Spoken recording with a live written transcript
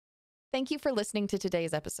Thank you for listening to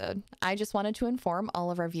today's episode. I just wanted to inform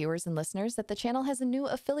all of our viewers and listeners that the channel has a new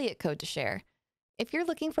affiliate code to share. If you're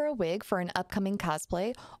looking for a wig for an upcoming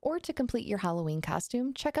cosplay or to complete your Halloween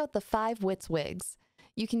costume, check out the 5 Wits wigs.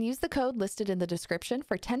 You can use the code listed in the description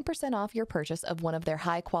for 10% off your purchase of one of their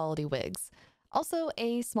high-quality wigs. Also,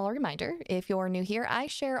 a small reminder, if you're new here, I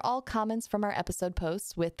share all comments from our episode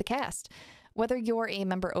posts with the cast. Whether you're a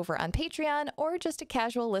member over on Patreon or just a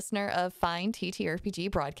casual listener of fine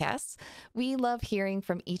TTRPG broadcasts, we love hearing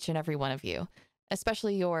from each and every one of you,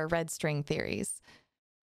 especially your red string theories.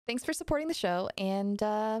 Thanks for supporting the show, and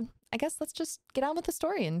I guess let's just get on with the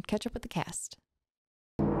story and catch up with the cast.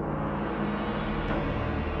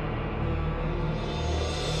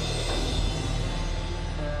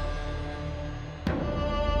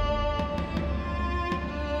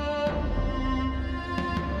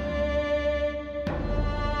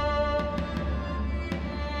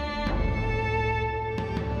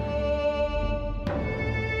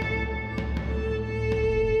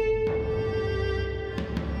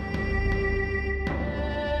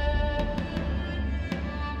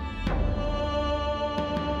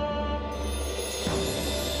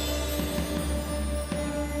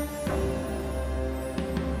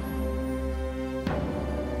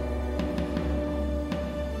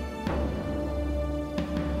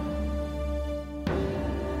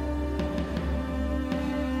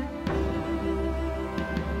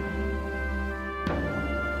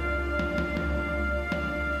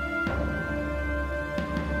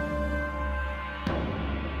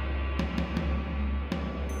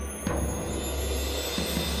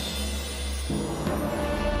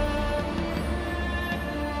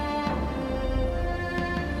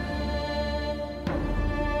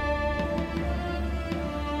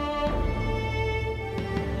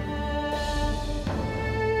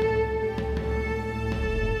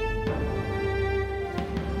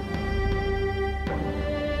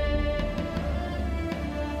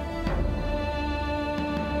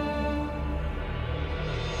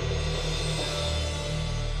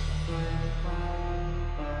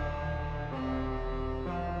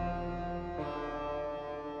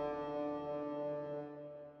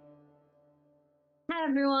 Hi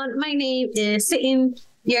everyone, my name is Satan,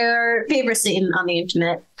 your favorite Satan on the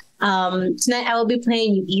internet. Tonight I will be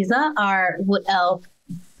playing Yuiza, our Wood Elf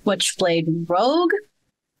Witchblade Rogue.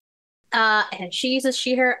 And she uses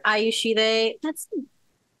she, her, I use she, they. That's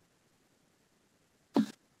it.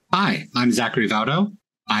 Hi, I'm Zachary Vaudo.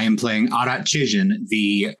 I am playing Arat Kshizhin,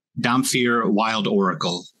 the Damphir Wild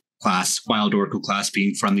Oracle class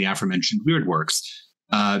being from the aforementioned Weird.Works.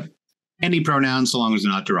 Any pronoun so long as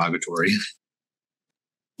they're not derogatory.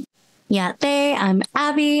 Yeah, I'm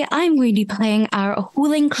Abby. I'm going to be playing our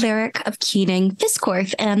Hooling Cleric of Keening,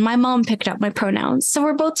 Fisscourth, and my mom picked up my pronouns, so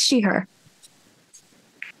we're both she, her.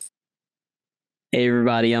 Hey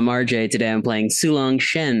everybody, I'm RJ. Today I'm playing Sulong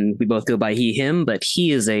Shen. We both go by he, him, but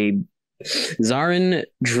he is a Zarin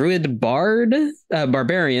druid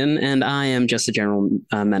barbarian, and I am just a general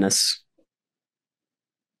menace.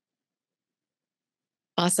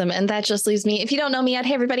 Awesome. And that just leaves me. If you don't know me yet,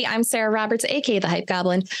 hey, everybody, I'm Sara Roberts, aka the Hype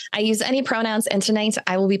Goblin. I use any pronouns, and tonight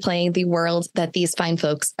I will be playing the world that these fine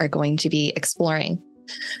folks are going to be exploring.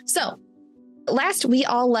 So last we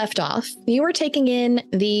all left off, you were taking in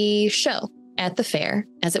the show at the fair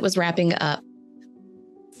as it was wrapping up.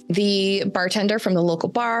 The bartender from the local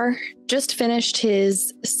bar just finished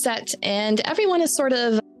his set, and everyone is sort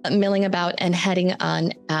of milling about and heading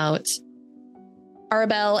on out.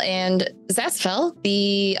 Arabelle and Zasfel,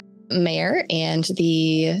 the mayor and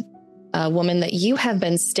the woman that you have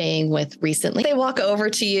been staying with recently, they walk over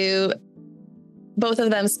to you, both of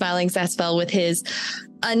them smiling, Zasfel with his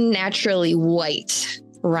unnaturally white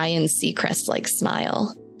Ryan Seacrest-like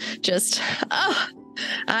smile. Just, oh,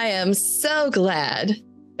 I am so glad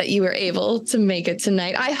that you were able to make it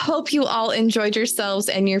tonight. I hope you all enjoyed yourselves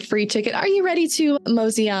and your free ticket. Are you ready to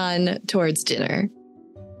mosey on towards dinner?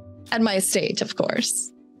 At my estate, of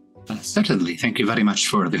course. Certainly. Thank you very much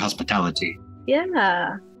for the hospitality.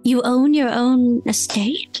 Yeah. You own your own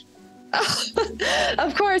estate?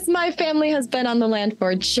 Of course, my family has been on the land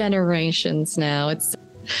for generations now. It's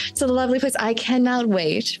a lovely place. I cannot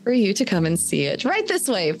wait for you to come and see it. Right this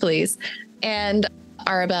way, please. And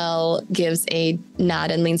Arabelle gives a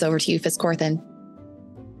nod and leans over to you, Fisscourth, and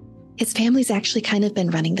his family's actually kind of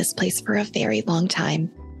been running this place for a very long time.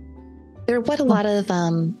 They're what a lot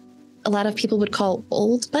of people would call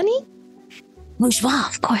old money. Bourgeois,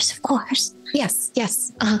 of course. Yes.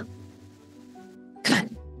 Come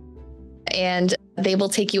on. And they will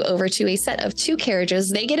take you over to a set of 2 carriages.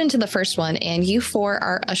 They get into the first one, and you 4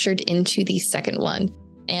 are ushered into the second one.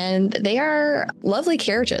 And they are lovely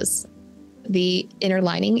carriages. The inner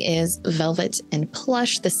lining is velvet and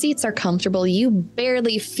plush. The seats are comfortable. You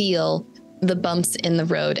barely feel the bumps in the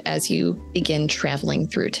road as you begin traveling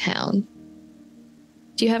through town.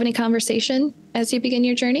 Do you have any conversation as you begin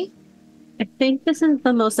your journey? I think this is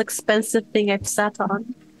the most expensive thing I've sat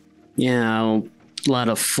on. Yeah, a lot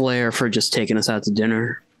of flair for just taking us out to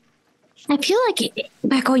dinner. I feel like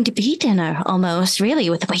we're going to be dinner almost, really,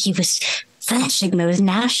 with the way he was flashing those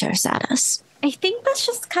gnashers at us. I think that's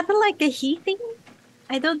just kind of like a he thing.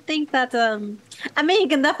 I don't think that, I mean, he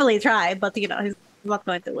can definitely try, but, he's not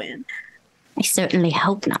going to win. I certainly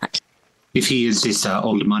hope not. If he is this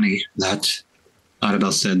old money that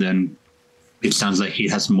Arabelle said, then it sounds like he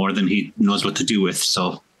has more than he knows what to do with,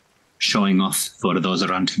 so showing off for those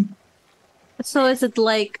around him. So is it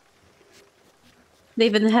like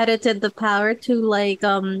they've inherited the power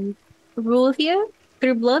to, rule here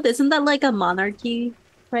through blood? Isn't that like a monarchy,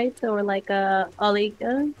 right? Or like a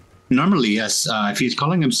oligarchy? Normally, yes. If he's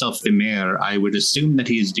calling himself the mayor, I would assume that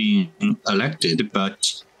he is being elected,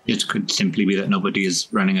 but it could simply be that nobody is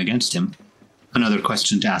running against him. Another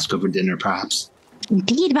question to ask over dinner, perhaps.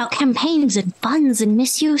 Indeed, about campaigns and funds and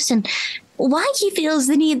misuse and why he feels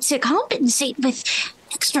the need to compensate with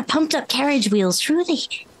extra pumped-up carriage wheels, truly.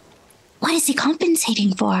 What is he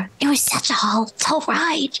compensating for? It was such a tall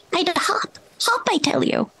ride. I'd hop, I tell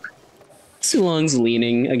you. Sulong's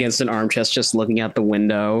leaning against an arm chest, just looking out the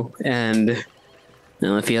window, and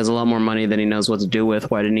if he has a lot more money than he knows what to do with,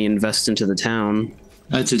 why didn't he invest into the town?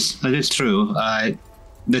 That is true.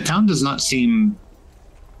 The town does not seem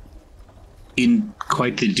in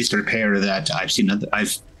quite the disrepair that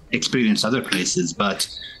I've experienced other places, but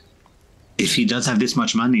if he does have this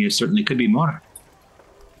much money, it certainly could be more.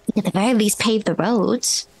 At the very least, pave the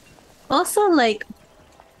roads. Also,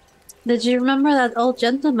 did you remember that old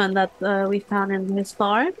gentleman that we found in his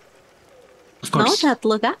farm? Of course. No one had to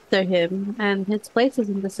look after him, and his place was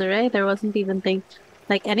in disarray. There wasn't even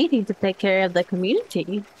anything to take care of the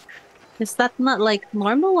community. Is that not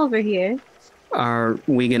normal over here? Are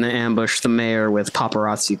we going to ambush the mayor with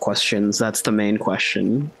paparazzi questions? That's the main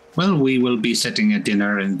question. Well, we will be sitting at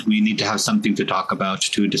dinner, and we need to have something to talk about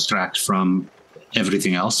to distract from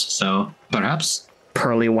everything else. So perhaps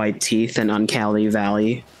pearly white teeth and Uncali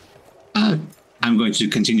Valley. I'm going to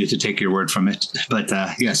continue to take your word from it, but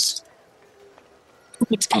yes.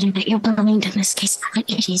 It's better that you're blind in this case.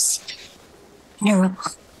 It is terrible.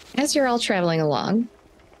 As you're all traveling along,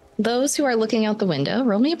 those who are looking out the window,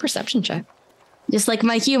 roll me a perception check. Just like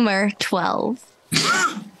my humor, 12.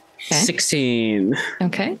 Okay. 16.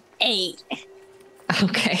 Okay. 8.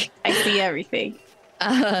 Okay. I see everything.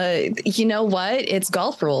 You know what? It's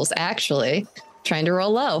golf rules, actually. Trying to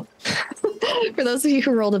roll low. For those of you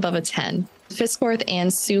who rolled above a 10. Fisscourth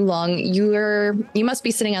and Sulong, you must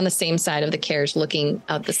be sitting on the same side of the carriage looking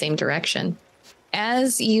out the same direction.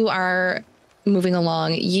 As you are moving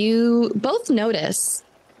along, you both notice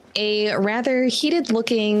a rather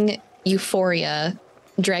heated-looking Euphoria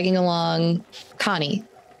dragging along Connie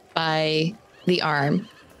by the arm.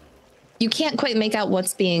 You can't quite make out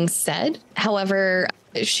what's being said. However,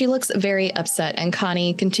 she looks very upset, and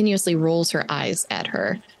Connie continuously rolls her eyes at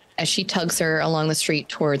her as she tugs her along the street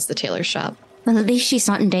towards the tailor shop. Well, at least she's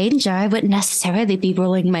not in danger. I wouldn't necessarily be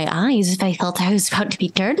rolling my eyes if I felt I was about to be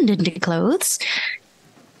turned into clothes.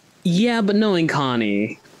 Yeah, but knowing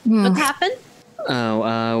Connie... What happened?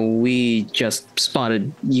 We just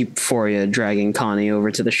spotted Euphoria dragging Connie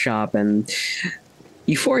over to the shop, and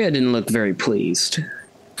Euphoria didn't look very pleased.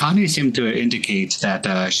 Connie seemed to indicate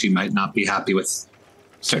that she might not be happy with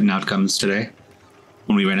certain outcomes today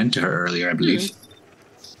when we ran into her earlier, I believe.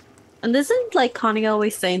 And isn't Connie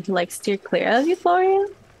always saying to steer clear of Euphoria?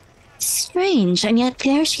 Strange, and yet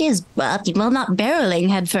there she is, not barreling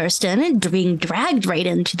headfirst in and being dragged right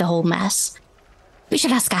into the whole mess. We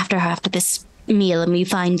should ask after her after this meal, and we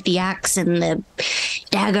find the axe and the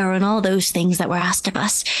dagger and all those things that were asked of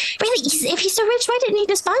us. Really, if he's so rich, why didn't he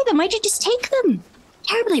just buy them? Why'd you just take them?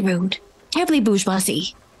 Terribly rude. Terribly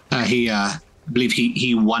bourgeoisie. I believe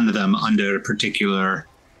he won them under particular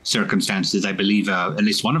circumstances. I believe at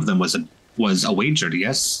least one of them was a wager,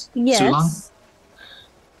 yes? Yes.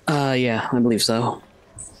 Sulong? Yeah, I believe so.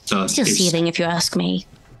 So Still seething, if you ask me.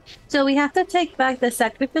 So we have to take back the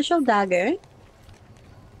sacrificial dagger,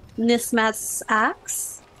 Nismat's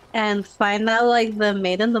axe, and find out the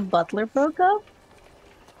maid and the butler broke up.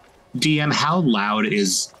 DM, how loud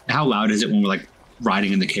is it when we're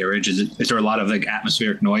riding in the carriage? Is there a lot of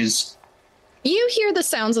atmospheric noise? You hear the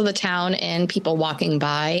sounds of the town and people walking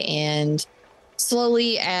by, and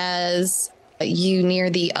slowly as you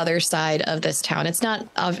near the other side of this town, it's not,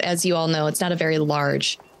 as you all know, it's not a very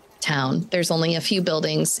large town. There's only a few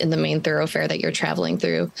buildings in the main thoroughfare that you're traveling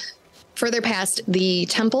through. Further past the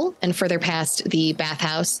temple and further past the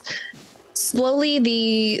bathhouse, slowly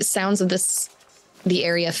the sounds of the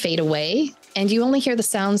area fade away, and you only hear the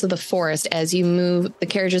sounds of the forest as the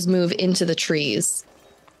carriages move into the trees,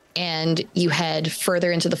 and you head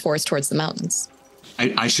further into the forest towards the mountains.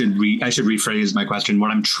 I should rephrase my question.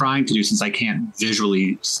 What I'm trying to do, since I can't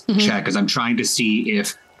visually check, is I'm trying to see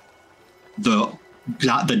if the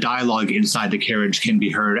dialogue inside the carriage can be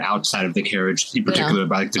heard outside of the carriage, in particular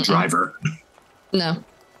by the driver. No.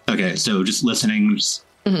 Okay, so just listening,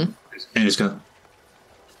 and just go,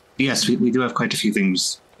 yes, we do have quite a few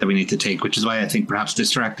things that we need to take, which is why I think perhaps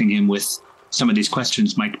distracting him with some of these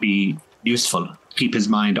questions might be useful. Keep his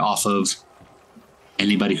mind off of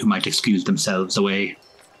anybody who might excuse themselves away.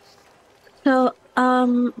 So,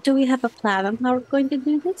 do we have a plan on how we're going to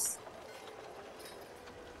do this?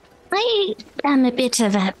 I am a bit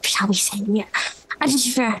of a, shall we say, a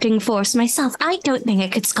distracting force myself. I don't think I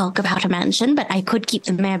could skulk about a mansion, but I could keep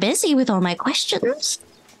the mayor busy with all my questions.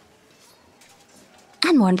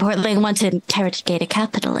 And more importantly, I want to interrogate a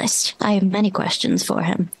capitalist. I have many questions for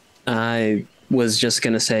him. I was just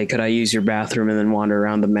going to say, could I use your bathroom and then wander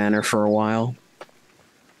around the manor for a while?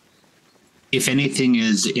 If anything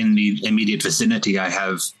is in the immediate vicinity, I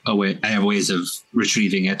have ways of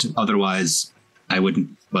retrieving it. Otherwise, I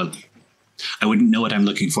wouldn't know what I'm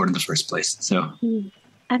looking for in the first place. So,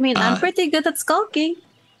 I mean, I'm pretty good at skulking.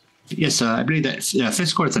 Yes, I believe that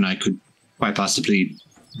Fisscourth and I could quite possibly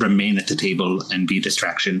remain at the table and be a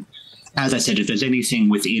distraction. As I said, if there's anything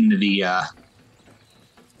within the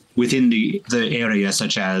area,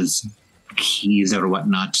 such as keys or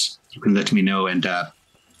whatnot, you can let me know. And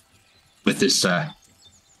with this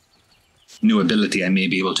new ability, I may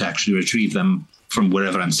be able to actually retrieve them from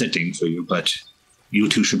wherever I'm sitting for you. But you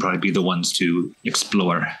two should probably be the ones to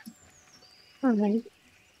explore. All right.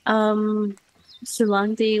 So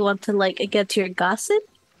long, do you want to get to your gossip?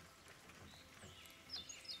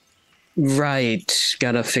 Right.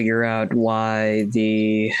 Gotta figure out why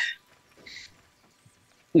the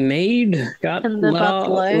maid got And the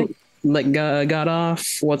butler. got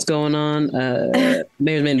off. What's going on? Mayor's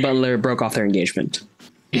maid and butler broke off their engagement.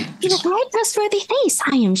 You have a very trustworthy face.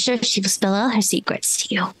 I am sure she will spill all her secrets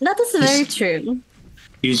to you. That is very true.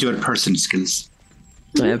 Use your person skills.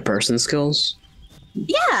 I have person skills.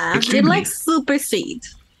 Yeah, Extremely. you're super sweet.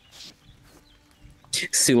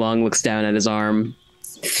 Sulong looks down at his arm.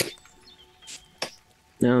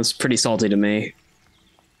 No, it's pretty salty to me.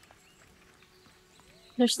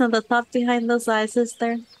 There's not a thought behind those eyes, is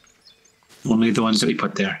there? Only the ones that we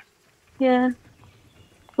put there. Yeah.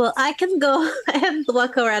 Well, I can go and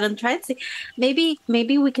walk around and try and see. Maybe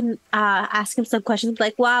we can ask him some questions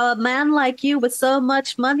like, wow, a man like you with so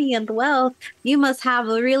much money and wealth, you must have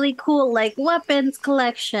a really cool weapons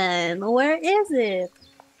collection. Where is it?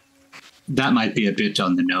 That might be a bit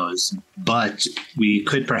on the nose, but we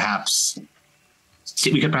could perhaps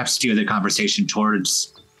steer the conversation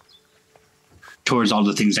towards all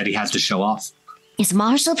the things that he has to show off. His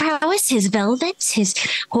martial prowess, his velvets, his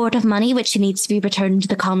hoard of money which needs to be returned to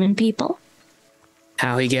the common people.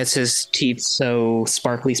 How he gets his teeth so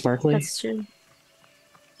sparkly. That's true.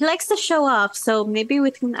 He likes to show off, so maybe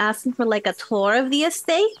we can ask him for a tour of the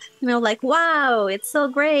estate. Wow, it's so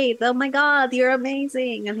great. Oh my god, you're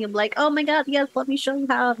amazing. And he'll be like, oh my god, yes, let me show you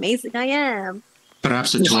how amazing I am.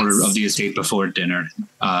 Perhaps a tour of the estate before dinner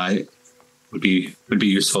would be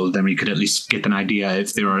useful. Then we could at least get an idea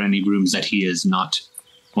if there are any rooms that he is not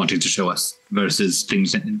wanting to show us versus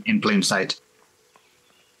things in plain sight.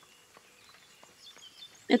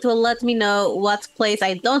 It will let me know what place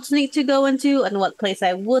I don't need to go into and what place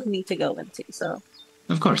I would need to go into. So,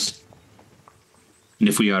 of course. And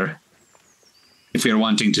if we are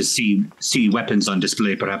wanting to see weapons on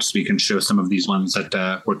display, perhaps we can show some of these ones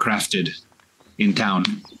that were crafted in town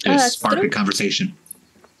to spark a conversation.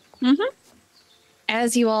 Mm-hmm.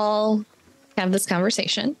 As you all have this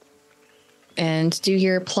conversation and do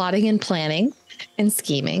your plotting and planning and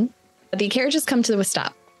scheming, the carriages come to a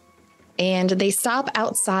stop. And they stop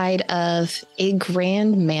outside of a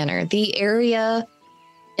grand manor. The area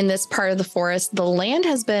in this part of the forest, the land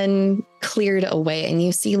has been cleared away, and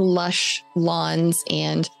you see lush lawns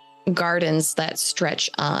and gardens that stretch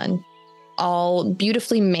on, all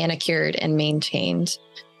beautifully manicured and maintained.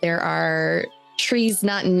 There are trees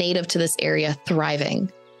not native to this area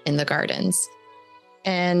thriving in the gardens.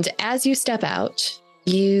 And as you step out,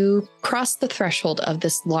 you cross the threshold of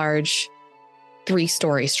this large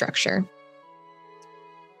 3-story structure.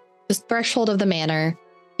 The threshold of the manor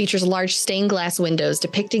features large stained glass windows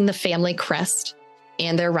depicting the family crest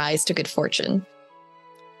and their rise to good fortune.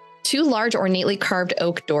 Two large, ornately carved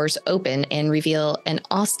oak doors open and reveal an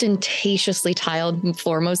ostentatiously tiled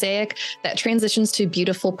floor mosaic that transitions to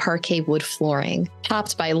beautiful parquet wood flooring,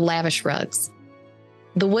 topped by lavish rugs.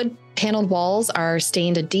 The wood paneled walls are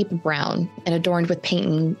stained a deep brown and adorned with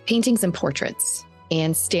paintings and portraits.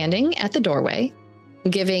 And standing at the doorway,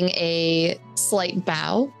 giving a slight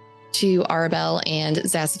bow to Arabelle and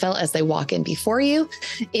Zazafel as they walk in before you,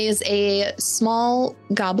 is a small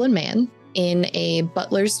goblin man in a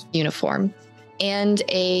butler's uniform and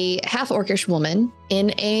a half-orcish woman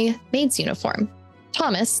in a maid's uniform.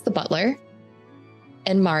 Thomas, the butler,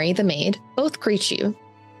 and Mari, the maid, both greet you.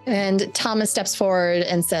 And Thomas steps forward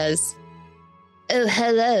and says, "Oh,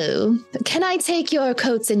 hello. Can I take your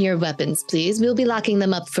coats and your weapons, please? We'll be locking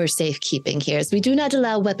them up for safekeeping here, as we do not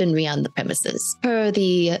allow weaponry on the premises, per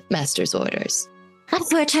the master's orders."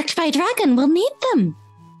 If we're attacked by a dragon, we'll need them.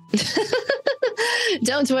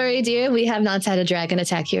 Don't worry, dear. We have not had a dragon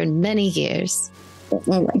attack here in many years.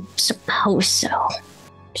 I suppose so.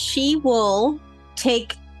 She will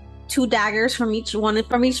take 2 daggers from each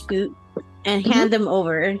boot and hand them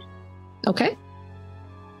over. Okay.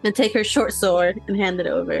 And take her short sword and hand it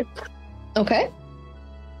over. Okay.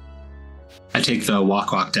 I take the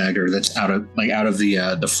walk dagger that's out of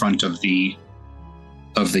the front of the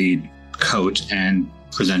coat and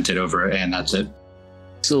present it over, and that's it.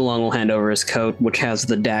 Sulong will hand over his coat, which has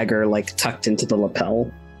the dagger tucked into the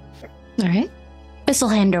lapel. All right. This will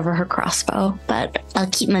hand over her crossbow, but I'll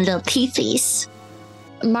keep my little teethies.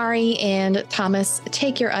 Mari and Thomas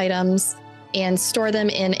take your items and store them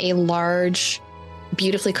in a large,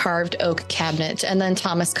 beautifully carved oak cabinet, and then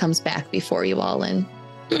Thomas comes back before you all in.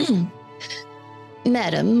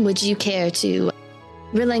 Madam, would you care to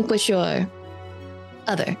relinquish your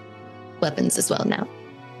other weapons as well now?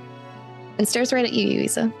 And stares right at you,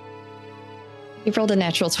 Yuiza. You've rolled a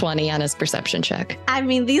natural 20 on his perception check. I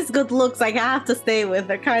mean, these good looks I have to stay with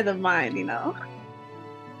are kind of mine, you know?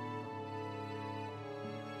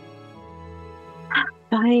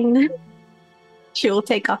 Fine. She will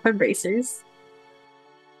take off her bracers.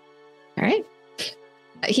 All right.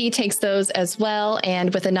 He takes those as well,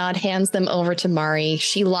 and with a nod hands them over to Mari.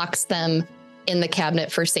 She locks them in the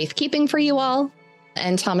cabinet for safekeeping for you all.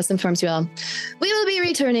 And Thomas informs you all, we will be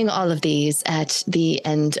returning all of these at the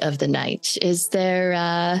end of the night. Is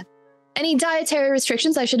there any dietary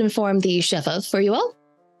restrictions I should inform the chef of for you all?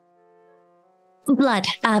 Blood.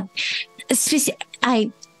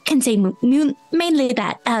 I can say mainly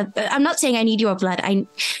that. I'm not saying I need your blood. I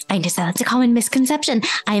understand that's a common misconception.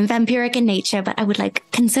 I am vampiric in nature, but I would like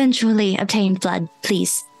consensually obtained blood,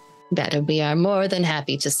 please. That we are more than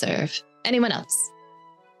happy to serve. Anyone else?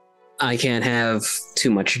 I can't have too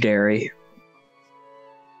much dairy.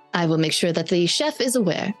 I will make sure that the chef is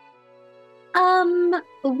aware.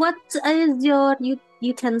 What is your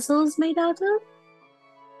utensils made out of?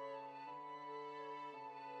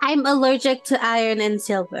 I'm allergic to iron and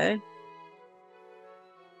silver.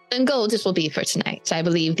 And gold it will be for tonight. I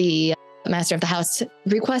believe the master of the house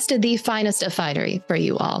requested the finest of finery for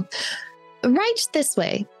you all. Right this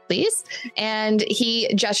way, please. And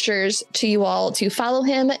he gestures to you all to follow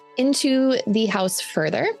him into the house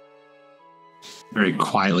further. Very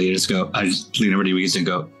quietly, I just lean over to Yuiza and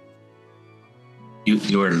go,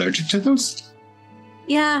 You are allergic to those?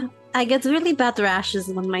 Yeah, I get really bad rashes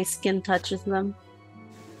when my skin touches them.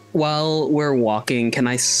 While we're walking, can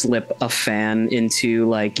I slip a fan into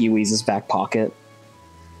Yuiza's back pocket?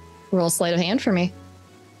 Roll sleight of hand for me.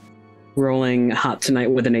 Rolling hot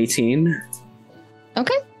tonight with an 18.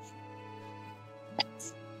 Okay.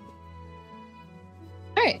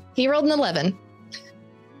 All right. He rolled an 11.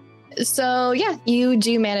 So yeah, you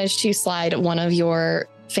do manage to slide one of your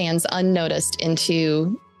fans unnoticed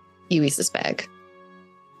into Yuiza's bag.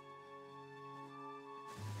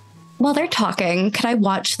 While they're talking, could I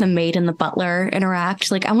watch the maid and the butler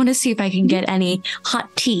interact? I want to see if I can get any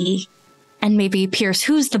hot tea and maybe Pierce,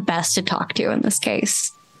 who's the best to talk to in this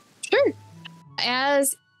case? Sure.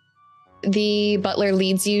 As the butler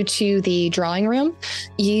leads you to the drawing room,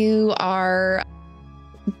 you are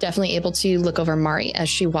definitely able to look over Mari as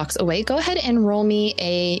she walks away. Go ahead and roll me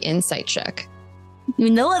a insight check. You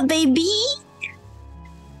know it, baby.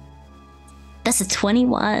 That's a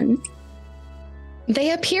 21.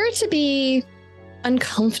 They appear to be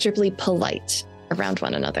uncomfortably polite around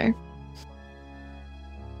one another.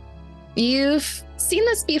 You've seen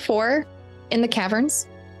this before in the caverns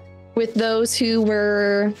with those who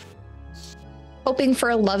were hoping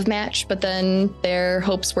for a love match, but then their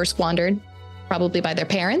hopes were squandered, probably by their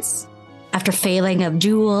parents. After failing a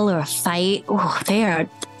duel or a fight, they are...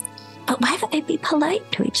 But why would they be polite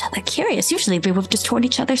to each other? Curious. Usually we would have just torn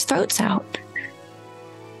each other's throats out.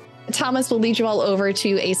 Thomas will lead you all over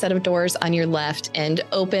to a set of doors on your left and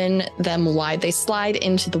open them wide. They slide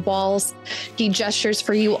into the walls. He gestures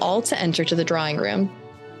for you all to enter to the drawing room.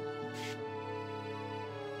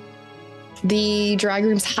 The drawing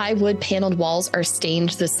room's high wood paneled walls are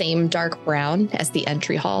stained the same dark brown as the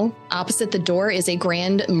entry hall. Opposite the door is a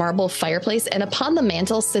grand marble fireplace, and upon the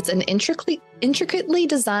mantel sits an intricately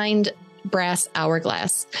designed brass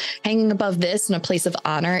hourglass. Hanging above this in a place of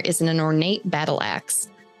honor is an ornate battle axe.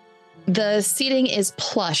 The seating is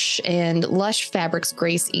plush, and lush fabrics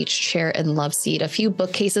grace each chair and love seat. A few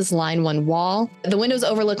bookcases line one wall. The windows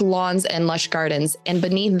overlook lawns and lush gardens, and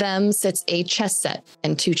beneath them sits a chess set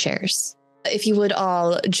and 2 chairs. If you would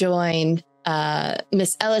all join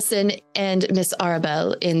Miss Ellison and Miss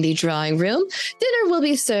Arabelle in the drawing room, dinner will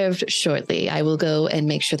be served shortly. I will go and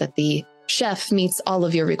make sure that the chef meets all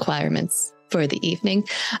of your requirements for the evening.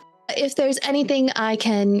 If there's anything I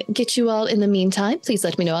can get you all in the meantime, please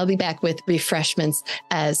let me know. I'll be back with refreshments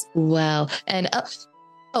as well. And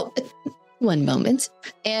one moment.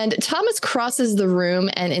 And Thomas crosses the room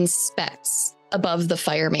and inspects above the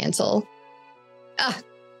fire mantle.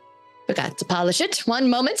 Forgot to polish it. One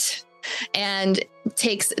moment. And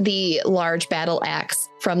takes the large battle axe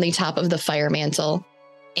from the top of the fire mantle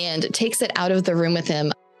and takes it out of the room with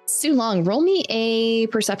him. Sulong, roll me a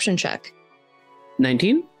perception check.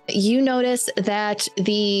 19? You notice that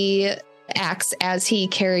the axe, as he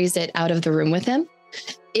carries it out of the room with him,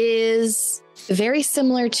 is very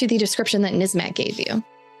similar to the description that Nismat gave you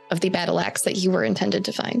of the battle axe that you were intended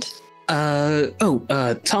to find.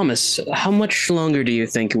 Thomas, how much longer do you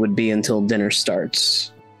think it would be until dinner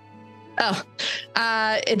starts?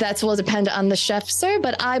 That will depend on the chef, sir,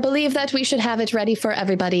 but I believe that we should have it ready for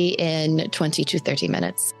everybody in 20 to 30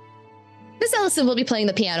 minutes. Miss Ellison will be playing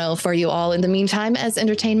the piano for you all in the meantime as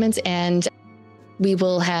entertainment, and we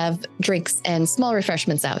will have drinks and small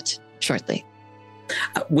refreshments out shortly.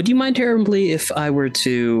 Would you mind terribly if I were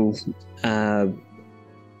to,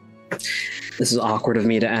 this is awkward of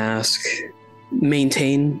me to ask,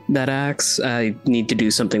 maintain that axe? I need to do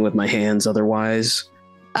something with my hands otherwise.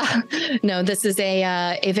 No, this is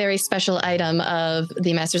a very special item of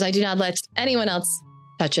the Masters. I do not let anyone else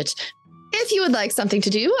touch it. If you would like something to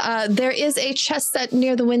do, there is a chess set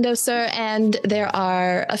near the window, sir, and there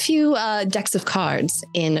are a few decks of cards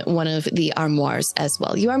in one of the armoires as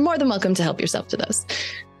well. You are more than welcome to help yourself to those.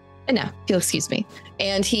 And now, if you'll excuse me.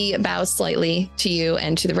 And he bows slightly to you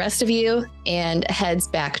and to the rest of you and heads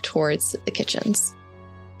back towards the kitchens.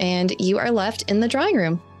 And you are left in the drawing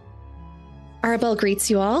room. Arabelle greets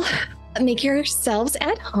you all. Make yourselves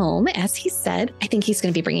at home, as he said. I think he's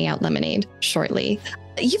going to be bringing out lemonade shortly.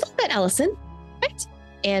 You've all met Ellison, right?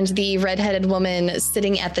 And the redheaded woman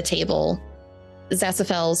sitting at the table,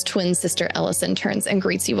 Zasaphel's twin sister Ellison, turns and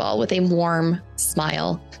greets you all with a warm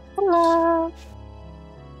smile. Hello.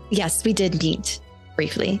 Yes, we did meet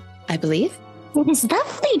briefly, I believe. It is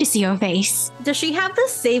lovely to see your face. Does she have the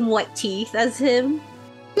same white teeth as him?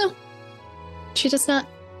 No, she does not.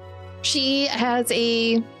 She has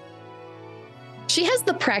the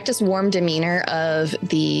practiced warm demeanor of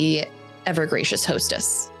the ever gracious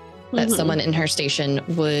hostess that someone in her station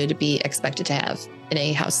would be expected to have in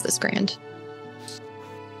a house this grand.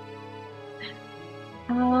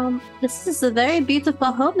 This is a very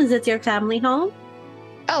beautiful home. Is it your family home?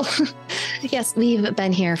 Oh, yes, we've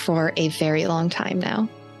been here for a very long time now.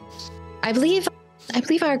 I believe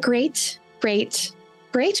our great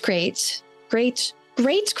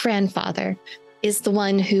grandfather is the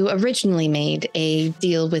one who originally made a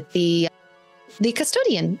deal with the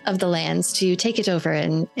custodian of the lands to take it over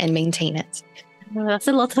and maintain it. Oh, that's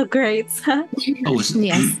a lot of greats.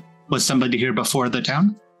 Yes. Was somebody here before the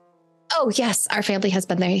town? Oh, yes. Our family has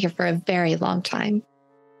been there here for a very long time.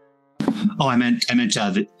 Oh, I meant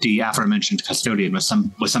the aforementioned custodian. Was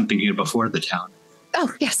something here before the town?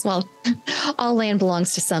 Oh, yes. Well, all land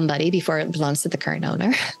belongs to somebody before it belongs to the current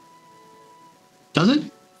owner. Does it?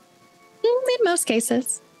 In most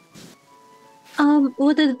cases.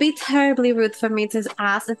 Would it be terribly rude for me to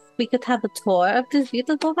ask if we could have a tour of this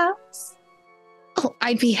beautiful house? Oh,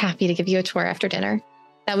 I'd be happy to give you a tour after dinner.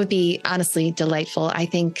 That would be honestly delightful. I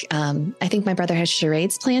think my brother has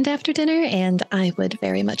charades planned after dinner, and I would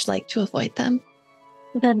very much like to avoid them.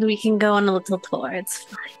 Then we can go on a little tour. It's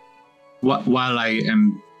fine. While I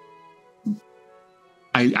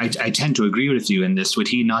tend to agree with you in this, would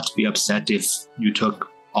he not be upset if you took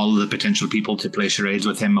all of the potential people to play charades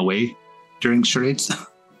with him away during charades?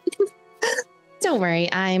 Don't worry.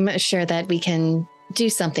 I'm sure that we can do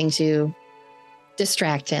something to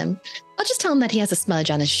distract him. I'll just tell him that he has a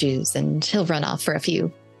smudge on his shoes and he'll run off for a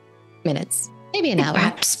few minutes. Maybe an hour.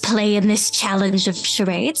 Perhaps play in this challenge of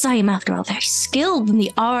charades. I am, after all, very skilled in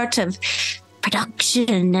the art of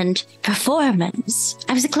production and performance.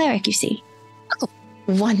 I was a cleric, you see. Oh,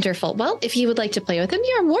 wonderful. Well, if you would like to play with him,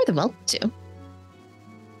 you're more than welcome to.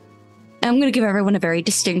 I'm going to give everyone a very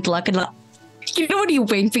distinct look and you know when you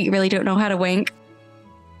wink, but you really don't know how to wink.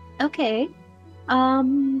 Okay.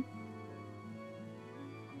 Do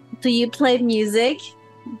you play music?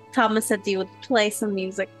 Thomas said you would play some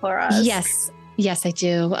music for us. Yes, I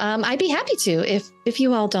do. I'd be happy to, if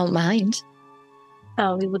you all don't mind.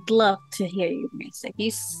 Oh, we would love to hear your music.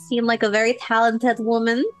 You seem like a very talented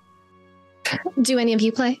woman. Do any of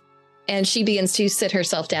you play? And she begins to sit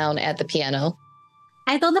herself down at the piano.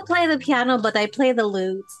 I don't play the piano, but I play the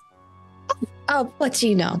lute. Oh, what do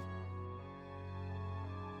you know?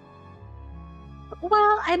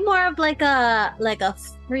 Well, I'm more of like a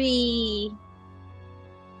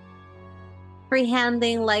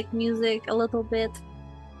freehanding like music a little bit.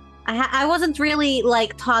 I wasn't really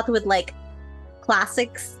like taught with like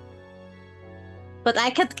classics, but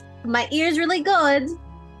my ear's really good.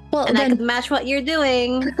 Well, and then, I could match what you're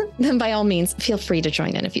doing. Then by all means, feel free to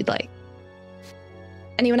join in if you'd like.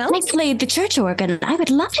 Anyone else? I played the church organ. I would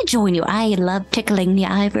love to join you. I love tickling the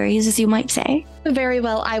ivories, as you might say. Very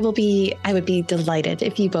well. I would be delighted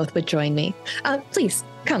if you both would join me. Please,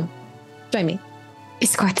 come. Join me.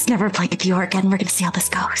 Fisscourth's never played the organ. We're going to see how this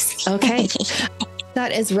goes. Okay.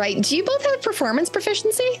 That is right. Do you both have performance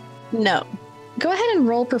proficiency? No. Go ahead and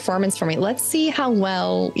roll performance for me. Let's see how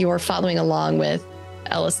well you're following along with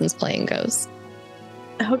Ellison's playing goes.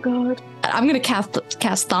 Oh, God. I'm going to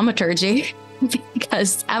cast thaumaturgy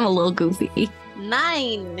because I'm a little goofy.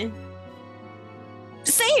 9.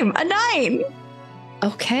 Same, a 9.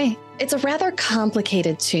 Okay. It's a rather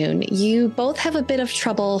complicated tune. You both have a bit of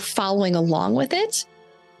trouble following along with it.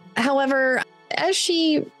 However, as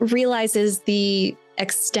she realizes the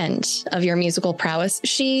extent of your musical prowess,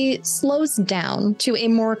 she slows down to a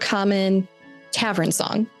more common tavern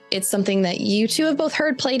song. It's something that you two have both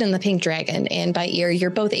heard played in the Pink Dragon, and by ear, you're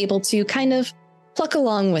both able to kind of pluck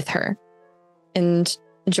along with her and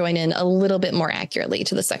join in a little bit more accurately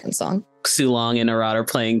to the second song. Sulong and Arat are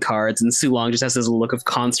playing cards, and Sulong just has this look of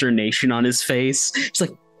consternation on his face. He's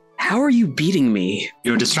like, how are you beating me?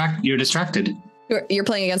 You're distracted. You're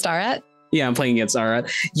playing against Arat? Yeah, I'm playing against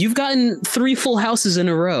Arat. You've gotten 3 full houses in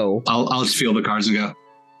a row. I'll just feel the cards and go,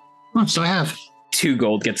 oh, so I have. 2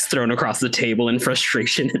 gold gets thrown across the table in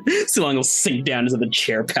frustration. Sulong will sink down into the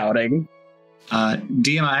chair pouting.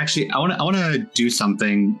 DM, I want to do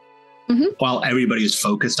something while everybody is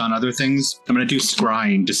focused on other things. I'm going to do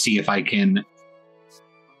scrying to see if I can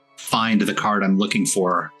find the card I'm looking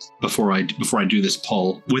for before I do this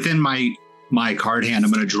pull. Within my card hand,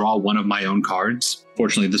 I'm going to draw one of my own cards.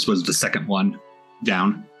 Fortunately, this was the second one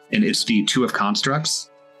down, and it's the 2 of constructs.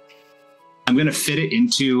 I'm going to fit it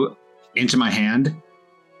into my hand,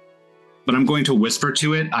 but I'm going to whisper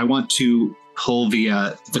to it. I want to pull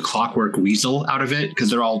the clockwork weasel out of it because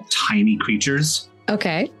they're all tiny creatures.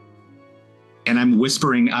 Okay. And I'm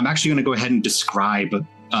whispering. I'm actually going to go ahead and describe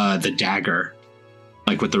the dagger,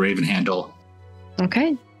 like with the raven handle.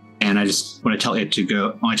 Okay. And I just want to tell it to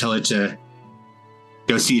go. I tell it to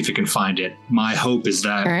go see if it can find it. My hope is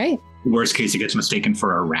that, all right, worst case, it gets mistaken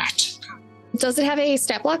for a rat. Does it have a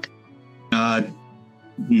stat block?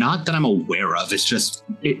 Not that I'm aware of. It's just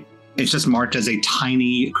marked as a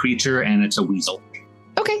tiny creature, and it's a weasel.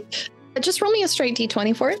 Okay. Just roll me a straight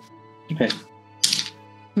d20 for it. Okay.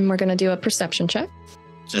 And we're going to do a perception check.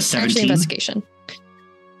 It's a 17. Actually, investigation.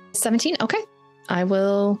 17? Okay. I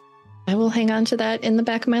will hang on to that in the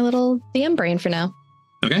back of my little DM brain for now.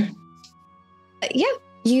 Okay. Yeah.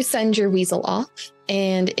 You send your weasel off,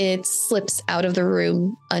 and it slips out of the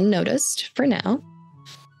room unnoticed for now.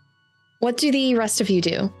 What do the rest of you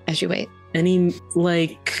do as you wait? Any,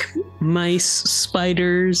 like, mice,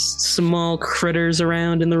 spiders, small critters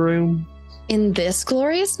around in the room? In this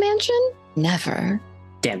glorious mansion? Never.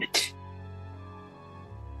 Damn it.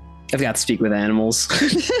 I've got to speak with animals.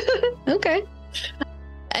 Okay.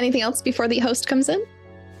 Anything else before the host comes in?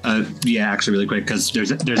 Yeah, actually, really quick, because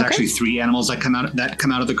there's actually 3 animals that come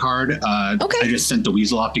out of the card. Okay. I just sent the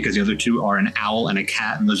weasel off because the other 2 are an owl and a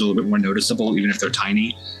cat, and those are a little bit more noticeable, even if they're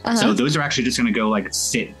tiny. Uh-huh. So those are actually just going to go like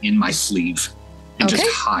sit in my sleeve and just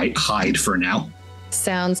hide for now.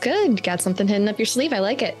 Sounds good. Got something hidden up your sleeve. I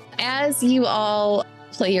like it. As you all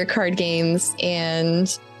play your card games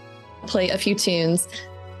and play a few tunes,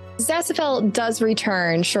 Zassafel does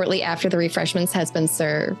return shortly after the refreshments has been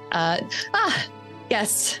served.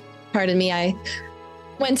 Yes, pardon me. I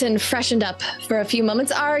went and freshened up for a few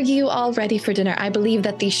moments. Are you all ready for dinner? I believe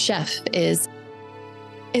that the chef is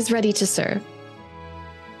ready to serve.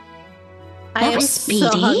 I am speedy. so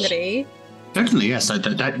hungry. Certainly, yes.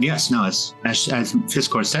 Yes, no, as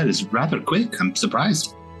Fisscourth said, is rather quick. I'm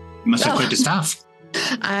surprised. You must have quite a staff.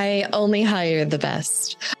 I only hire the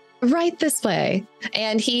best. Right this way.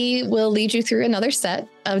 And he will lead you through another set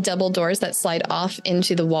of double doors that slide off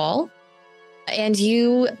into the wall. And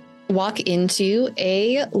you walk into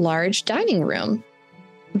a large dining room.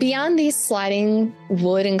 Beyond these sliding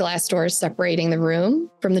wood and glass doors separating the room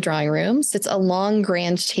from the drawing room sits a long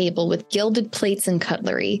grand table with gilded plates and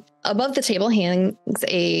cutlery. Above the table hangs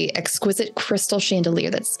a exquisite crystal chandelier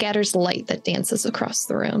that scatters light that dances across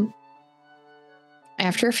the room.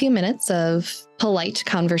 After a few minutes of polite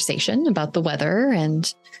conversation about the weather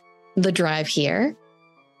and the drive here,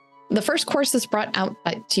 the first course is brought out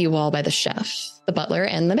to you all by the chef, the butler,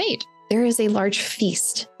 and the maid. There is a large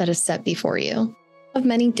feast that is set before you of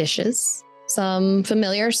many dishes, some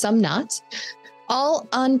familiar, some not, all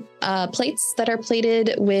on plates that are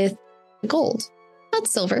plated with gold, not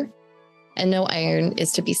silver, and no iron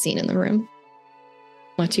is to be seen in the room.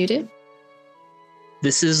 What do you do?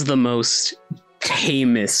 This is the most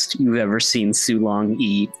tamest you've ever seen Sulong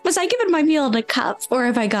eat. Was I given my meal in a cup, or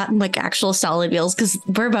have I gotten like actual solid meals? Because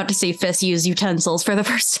we're about to see Fizz use utensils for the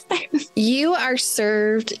first time. You are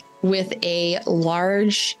served with a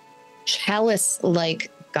large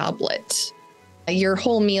chalice-like goblet. Your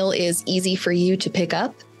whole meal is easy for you to pick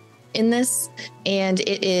up in this, and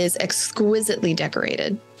it is exquisitely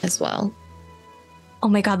decorated as well. Oh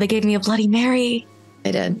my god, they gave me a Bloody Mary.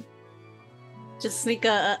 They did. Just sneak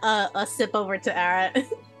a sip over to Arat.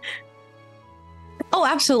 Oh,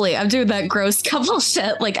 absolutely. I'm doing that gross couple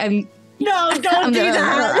shit. Like, No, don't do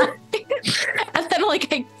that. And then,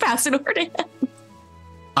 like, I pass it over to him.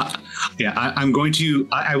 I'm going to.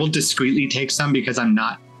 I will discreetly take some because I'm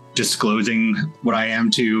not disclosing what I am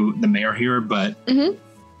to the mayor here, but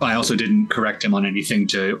I also didn't correct him on anything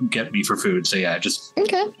to get me for food. So yeah, just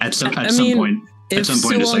at some point. If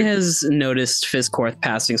Sulong like, has noticed Fisscourth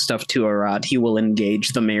passing stuff to Arat, he will engage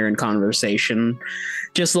the mayor in conversation.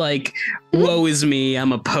 Just like, woe is me,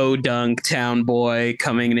 I'm a podunk town boy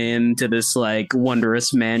coming into this like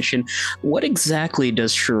wondrous mansion. What exactly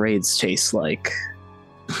does charades taste like?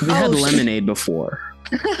 We had lemonade before.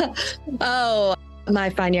 Oh, my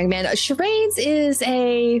fine young man. Charades is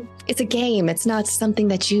it's a game. It's not something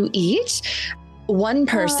that you eat. One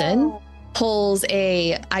person pulls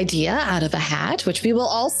a idea out of a hat, which we will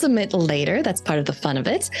all submit later. That's part of the fun of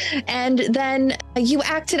it. And then you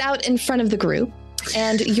act it out in front of the group.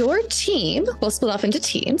 And your team, will split off into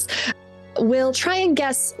teams, will try and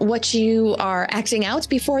guess what you are acting out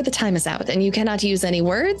before the time is out. And you cannot use any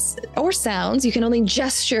words or sounds. You can only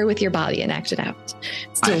gesture with your body and act it out.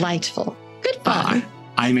 It's delightful. Good fun.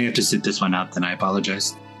 I may have to sit this one out, then I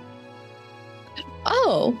apologize.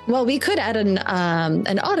 Oh, well, we could add an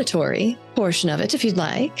auditory portion of it if you'd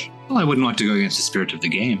like. Well, I wouldn't want to go against the spirit of the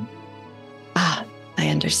game. Ah, I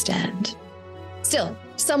understand. Still,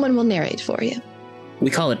 someone will narrate for you.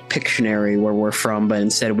 We call it Pictionary where we're from, but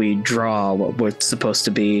instead we draw what we're supposed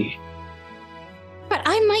to be. But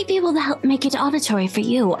I might be able to help make it auditory for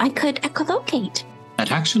you. I could echolocate.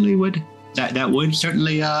 That actually would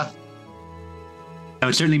certainly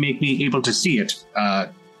make me able to see it.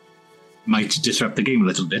 Might disrupt the game a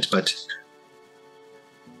little bit, but...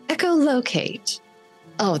 Echolocate.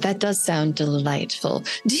 Oh, that does sound delightful.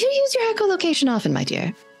 Do you use your echolocation often, my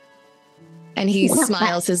dear? And he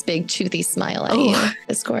smiles his big toothy smile at you,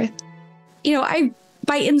 Fisscourth. You know,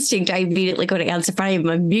 by instinct, I immediately go to answer, but I am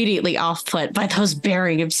immediately off-put by those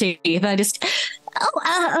bearing of teeth. I just...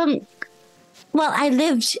 Well, I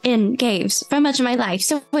lived in caves for much of my life,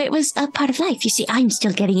 so it was a part of life. You see, I'm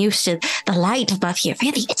still getting used to the light above here.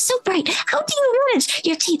 Really, it's so bright. How do you manage?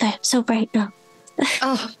 Your teeth are so bright. No.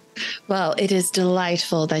 Oh, well, it is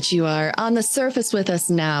delightful that you are on the surface with us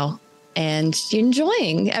now and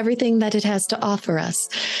enjoying everything that it has to offer us.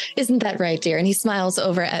 Isn't that right, dear? And he smiles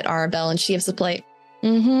over at Arabelle, and she gives a plate.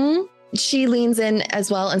 She leans in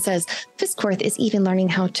as well and says, Fisscourth is even learning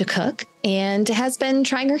how to cook and has been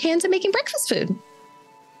trying her hands at making breakfast food.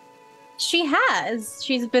 She has.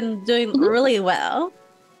 She's been doing really well.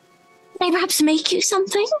 Can I perhaps make you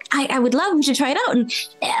something? I would love to try it out.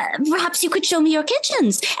 And perhaps you could show me your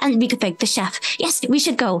kitchens and we could thank the chef. Yes, we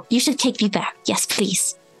should go. You should take me there. Yes,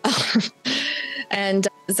 please. And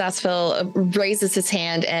Zasfil raises his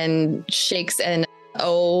hand and shakes an,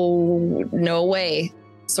 oh, no way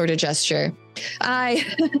sort of gesture.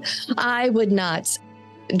 I would not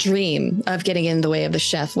dream of getting in the way of the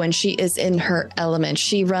chef when she is in her element.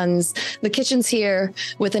 She runs the kitchens here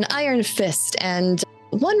with an iron fist, and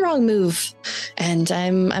one wrong move, and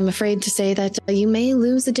I'm afraid to say that you may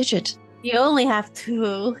lose a digit. You only have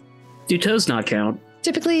two. Do toes not count?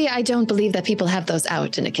 Typically, I don't believe that people have those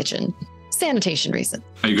out in a kitchen. Sanitation reason.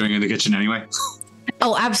 Are you going in the kitchen anyway?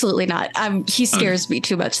 Oh, absolutely not. He scares me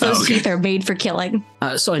too much. Those teeth are made for killing.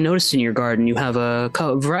 So I noticed in your garden you have a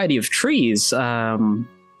variety of trees, all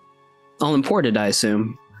imported, I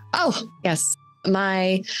assume. Oh, yes.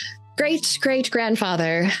 My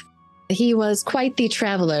great-great-grandfather, he was quite the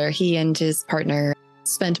traveler. He and his partner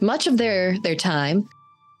spent much of their time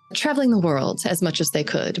traveling the world as much as they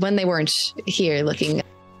could when they weren't here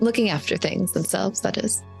looking after things themselves, that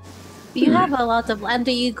is. You have a lot of land.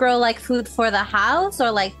 Do you grow like food for the house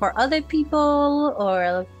or like for other people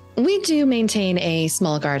or? We do maintain a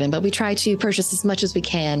small garden, but we try to purchase as much as we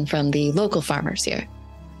can from the local farmers here.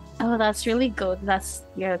 Oh, that's really good.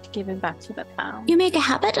 You're giving back to the town. You make a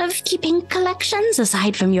habit of keeping collections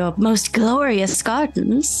aside from your most glorious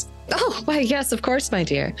gardens. Oh, why, yes, of course, my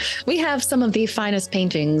dear. We have some of the finest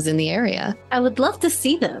paintings in the area. I would love to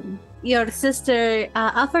see them. Your sister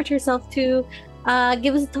offered herself to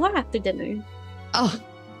give us a tour after dinner. Oh,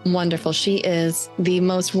 wonderful. She is the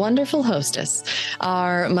most wonderful hostess.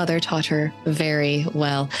 Our mother taught her very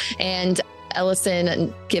well. And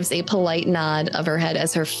Ellison gives a polite nod of her head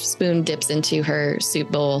as her spoon dips into her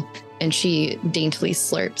soup bowl and she daintily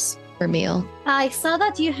slurps her meal. I saw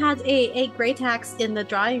that you had a great axe in the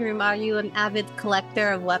drawing room. Are you an avid collector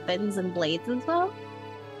of weapons and blades as well?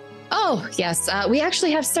 Oh, yes. We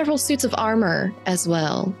actually have several suits of armor as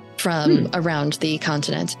well from around the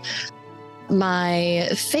continent. My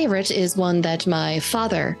favorite is one that my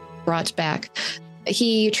father brought back.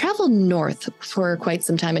 He traveled north for quite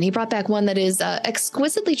some time, and he brought back one that is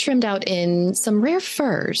exquisitely trimmed out in some rare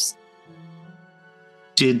furs.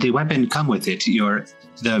 Did the weapon come with it?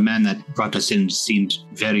 The man that brought us in seemed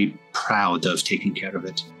very proud of taking care of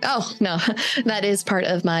it. Oh, no. That is part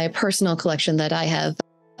of my personal collection that I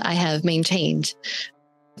have maintained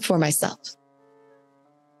for myself.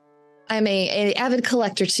 I'm a avid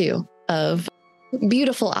collector, too, of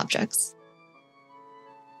beautiful objects.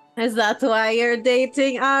 Is that why you're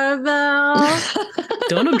dating Arabelle?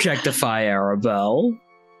 Don't objectify Arabelle.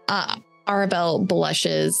 Arabelle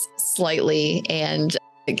blushes slightly and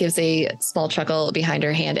gives a small chuckle behind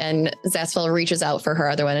her hand, and Zasfel reaches out for her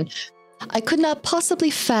other one. And I could not possibly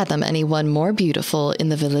fathom anyone more beautiful in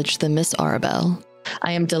the village than Miss Arabelle.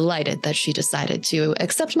 I am delighted that she decided to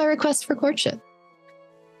accept my request for courtship.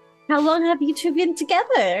 How long have you two been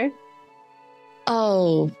together?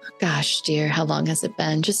 Oh, gosh, dear, how long has it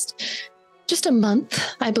been? Just a month,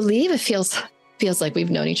 I believe. It feels like we've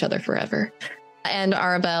known each other forever. And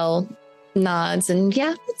Arabelle nods, and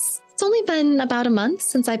yeah, it's only been about a month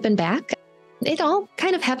since I've been back. It all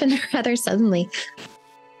kind of happened rather suddenly.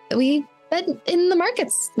 We met in the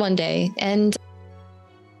markets one day, and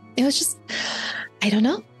it was just, I don't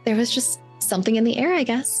know. There was just something in the air, I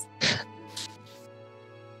guess.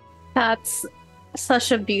 That's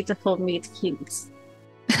such a beautiful meet cute.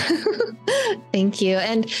 Thank you.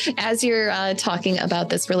 And as you're talking about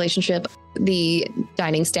this relationship, the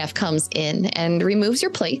dining staff comes in and removes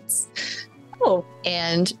your plates. Oh.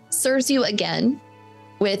 And serves you again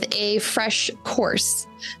with a fresh course.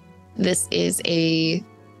 This is a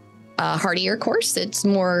heartier course. There's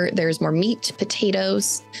more meat,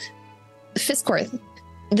 potatoes. Fisscourth.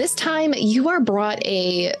 This time you are brought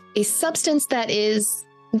a substance that is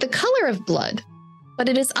the color of blood, but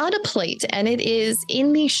it is on a plate and it is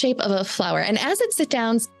in the shape of a flower. And as it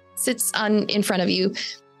sits in front of you,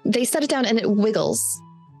 they set it down and it wiggles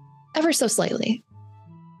ever so slightly.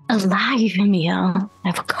 A live meal.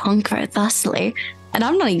 I've conquered thusly. And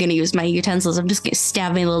I'm not even going to use my utensils. I'm just going to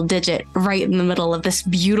stab my little digit right in the middle of this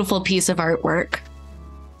beautiful piece of artwork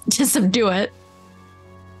to subdue it.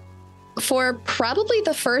 For probably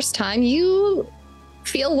the first time, you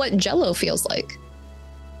feel what Jell-O feels like.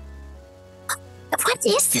 What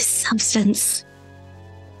is this substance?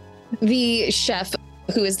 The chef,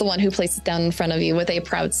 who is the one who placed it down in front of you with a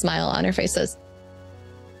proud smile on her face, says,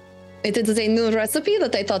 "It is a new recipe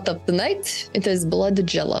that I thought of tonight. It is blood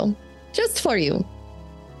Jell-O. Just for you."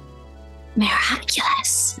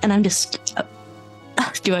 Miraculous. And I'm just...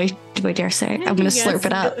 do I dare say it? I'm going to slurp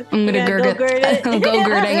it up. I'm going to gurgle it. I'll go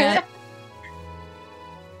girding it.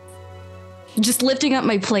 Just lifting up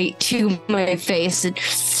my plate to my face.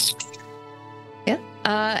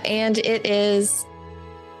 And it is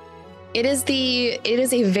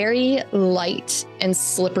a very light and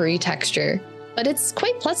slippery texture, but it's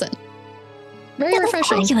quite pleasant. Very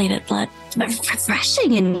refreshing. Coagulated blood.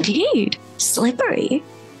 Refreshing indeed. Slippery.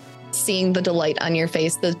 Seeing the delight on your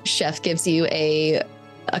face, the chef gives you a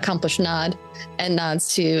accomplished nod and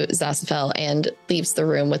nods to Zasfel and leaves the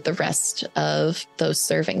room with the rest of those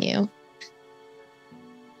serving you.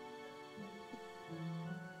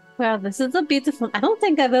 Wow, this is a beautiful. I don't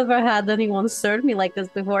think I've ever had anyone serve me like this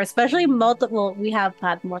before, especially multiple. We have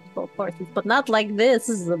had multiple courses, but not like this.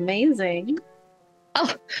 This is amazing.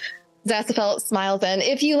 Oh, Zathafel smiles in.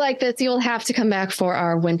 If you like this, you'll have to come back for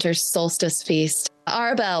our winter solstice feast.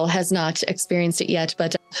 Arabelle has not experienced it yet,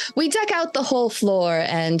 but we deck out the whole floor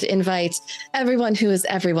and invite everyone who is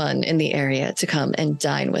everyone in the area to come and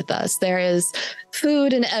dine with us. There is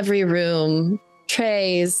food in every room.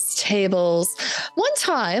 Trays, tables. One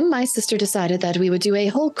time, my sister decided that we would do a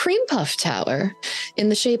whole cream puff tower in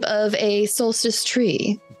the shape of a solstice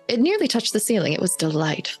tree. It nearly touched the ceiling. It was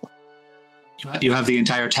delightful. You have the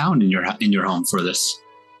entire town in your home for this.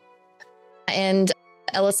 And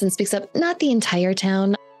Ellison speaks up, not the entire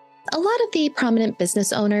town. A lot of the prominent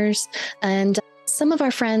business owners and some of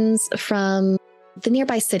our friends from the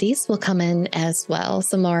nearby cities will come in as well.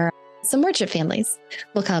 Some merchant families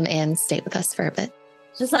will come and stay with us for a bit.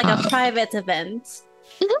 Just like a private event.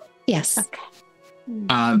 Mm-hmm. Yes.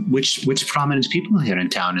 Okay. Which prominent people here in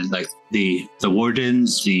town is like the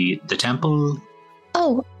wardens, the temple?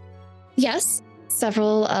 Oh, yes.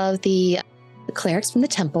 Several of the clerics from the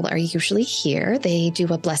temple are usually here. They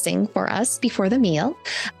do a blessing for us before the meal.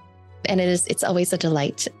 And it's always a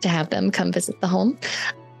delight to have them come visit the home.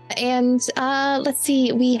 And let's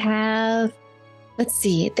see,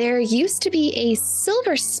 there used to be a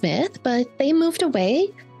silversmith, but they moved away.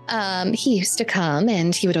 He used to come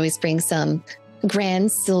and he would always bring some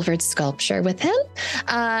grand silvered sculpture with him.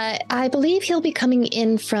 I believe he'll be coming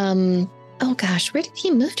in from, oh gosh, where did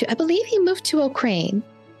he move to? I believe he moved to O'Crane.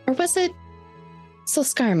 Or was it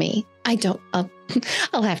Silscarmy? I don't,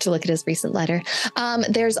 I'll have to look at his recent letter.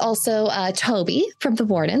 There's also Toby from the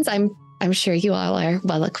Wardens. I'm sure you all are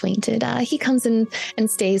well acquainted. He comes in and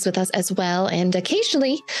stays with us as well, and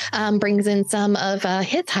occasionally brings in some of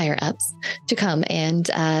his higher ups to come and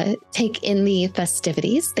take in the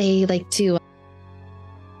festivities. They like to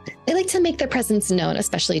make their presence known,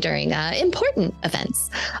 especially during important events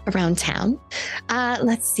around town.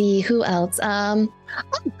 Let's see, who else?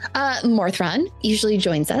 Morthron usually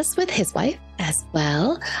joins us with his wife as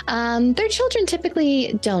well. Their children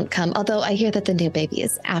typically don't come, although I hear that the new baby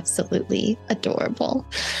is absolutely adorable.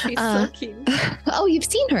 She's so cute. Oh, you've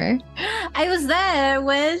seen her? I was there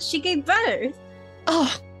when she gave birth.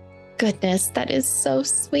 Oh, goodness, that is so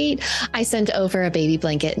sweet. I sent over a baby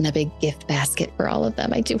blanket and a big gift basket for all of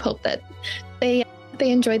them. I do hope that they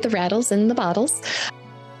enjoyed the rattles and the bottles.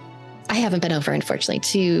 I haven't been over, unfortunately,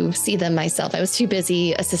 to see them myself. I was too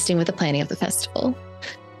busy assisting with the planning of the festival.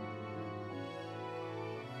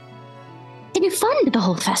 Did you fund the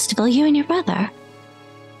whole festival, you and your brother?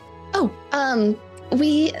 Oh,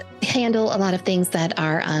 we handle a lot of things that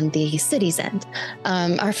are on the city's end.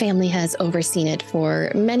 Our family has overseen it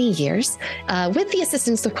for many years, with the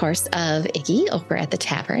assistance, of course, of Iggy over at the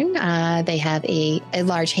tavern. They have a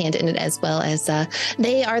large hand in it, as well as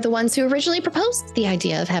they are the ones who originally proposed the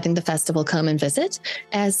idea of having the festival come and visit,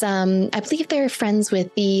 as I believe they're friends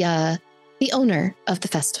with the owner of the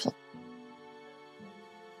festival.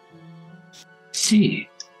 See.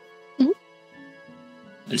 Mm-hmm.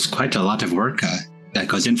 It's quite a lot of work that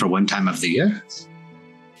goes in for one time of the year.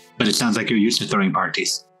 But it sounds like you're used to throwing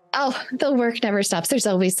parties. Oh, the work never stops. There's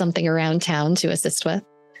always something around town to assist with.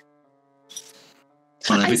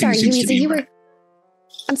 Well, I'm sorry, seems to be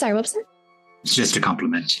I'm sorry, what was it? It's just a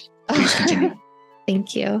compliment. Please continue.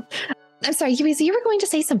 Thank you. I'm sorry, Yuiza, you were going to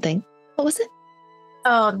say something. What was it?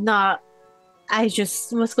 Oh, no. I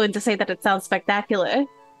just was going to say that it sounds spectacular.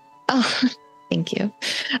 Oh, thank you.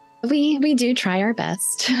 We do try our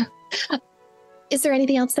best. Is there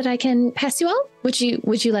anything else that I can pass you all? Would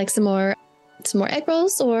you like some more egg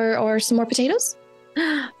rolls or some more potatoes?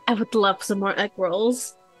 I would love some more egg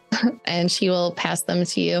rolls. And she will pass them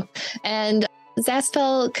to you. And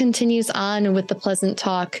Zasfel continues on with the pleasant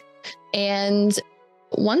talk. And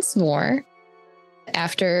once more,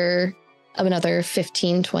 after another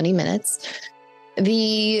 15, 20 minutes,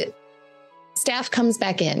 the staff comes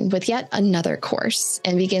back in with yet another course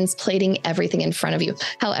and begins plating everything in front of you.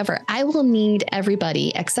 However, I will need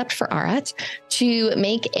everybody, except for Arat, to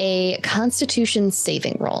make a Constitution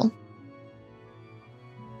saving roll.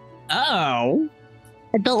 Oh.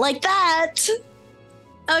 I don't like that.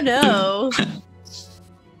 Oh, no.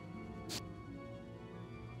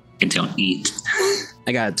 I don't eat.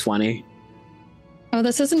 I got a 20. Oh,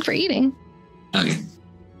 this isn't for eating. Okay.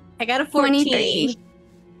 I got a 14. 23.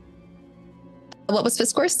 What was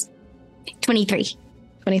Fisscourth? 23.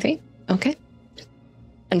 23? Okay.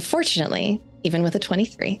 Unfortunately, even with a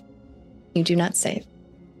 23, you do not save.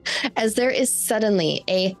 As there is suddenly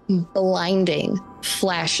a blinding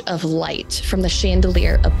flash of light from the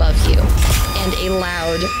chandelier above you, and a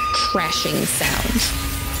loud crashing sound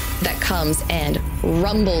that comes and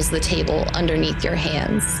rumbles the table underneath your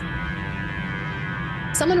hands.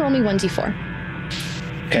 Someone roll me 1d4.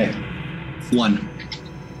 Okay. 1.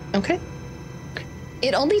 Okay.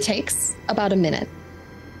 It only takes about a minute.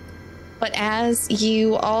 But as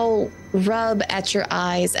you all rub at your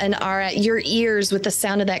eyes and are at your ears with the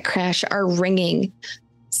sound of that crash are ringing,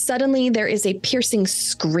 suddenly there is a piercing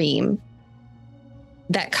scream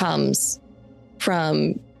that comes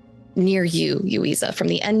from near you, Yuiza, from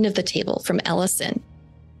the end of the table, from Ellison.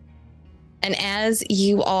 And as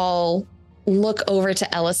you all look over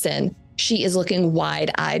to Ellison, she is looking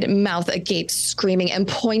wide-eyed, mouth agape, screaming and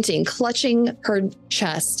pointing, clutching her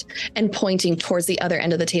chest and pointing towards the other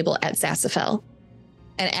end of the table at Zasafel.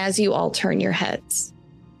 And as you all turn your heads,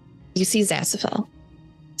 you see Zasafel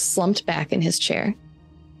slumped back in his chair,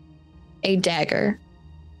 a dagger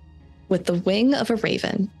with the wing of a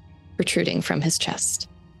raven protruding from his chest.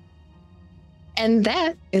 And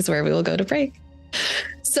that is where we will go to break.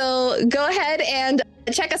 So go ahead and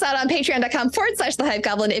check us out on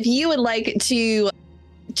patreon.com/thehypegoblin if you would like to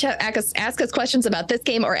ask us questions about this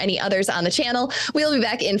game or any others on the channel. We'll be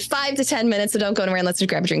back in 5 to 10 minutes, so don't go anywhere. Let's just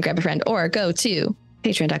grab a drink, grab a friend, or go to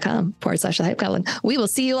patreon.com/thehypegoblin. We will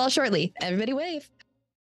see you all shortly. Everybody wave.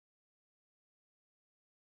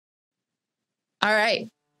 All right.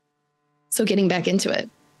 So getting back into it.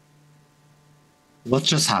 What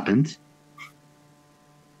just happened?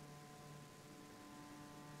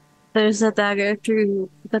 There's a dagger through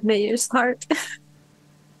the mayor's heart.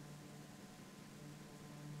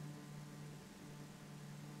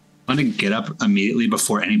 I'm gonna get up immediately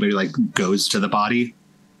before anybody goes to the body.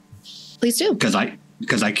 Please do. Because I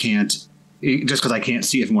can't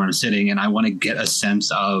see it from where I'm sitting, and I want to get a sense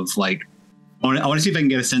of I want to see if I can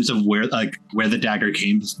get a sense of where the dagger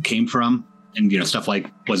came from, and stuff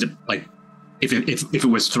was it if it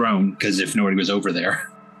was thrown, because if nobody was over there.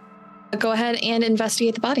 Go ahead and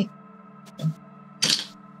investigate the body.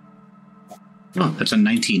 Oh, that's a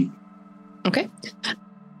 19. Okay.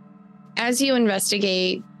 As you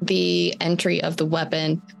investigate the entry of the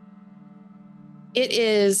weapon, it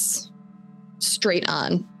is straight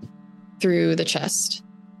on through the chest.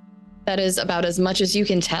 That is about as much as you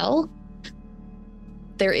can tell.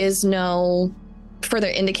 There is no further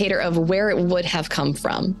indicator of where it would have come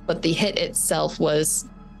from, but the hit itself was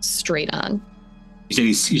straight on.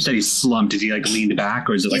 You said he's slumped. Is he leaned back,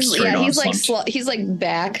 or is it straight on? He's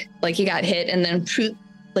back, he got hit and then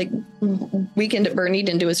weakened, burnied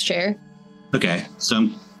into his chair. Okay, so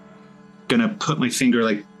I'm gonna put my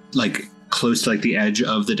finger close to the edge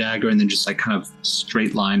of the dagger, and then just kind of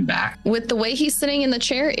straight line back. With the way he's sitting in the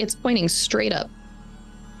chair, it's pointing straight up.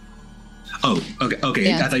 Oh, okay.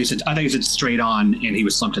 Yeah. I thought you said straight on, and he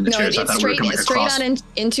was slumped in the chair. So I thought we were coming across. Straight on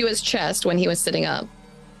into his chest when he was sitting up.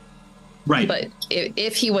 Right. But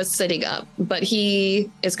if he was sitting up, but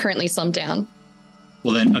he is currently slumped down.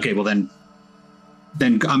 Well then, I'm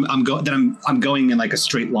going in a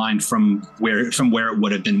straight line from where it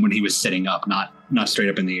would have been when he was sitting up, not straight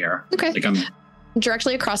up in the air. Okay. I'm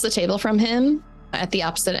directly across the table from him, at the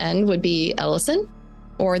opposite end, would be Ellison,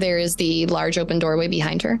 or there is the large open doorway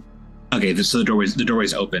behind her. Okay, so the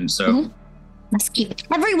doorway's open. So let's keep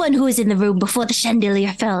everyone who was in the room before the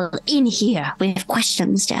chandelier fell in here. We have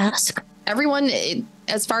questions to ask. Everyone,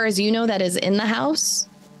 as far as you know, that is in the house,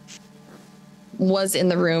 was in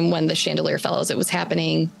the room when the chandelier fell, as it was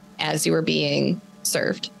happening as you were being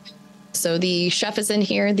served. So the chef is in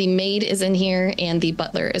here, the maid is in here, and the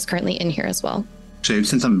butler is currently in here as well. So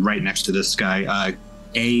since I'm right next to this guy,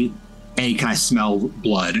 A, can I smell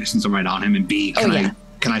blood since I'm right on him? And B,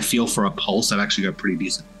 can I feel for a pulse? I've actually got pretty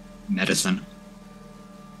decent medicine.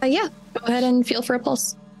 Yeah, go ahead and feel for a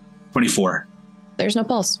pulse. 24. There's no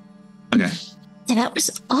pulse. Okay. That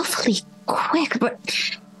was awfully quick, but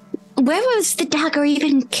where was the dagger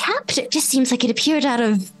even kept? It just seems like it appeared out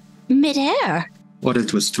of midair. What,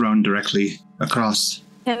 it was thrown directly across?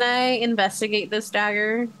 Can I investigate this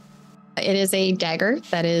dagger? It is a dagger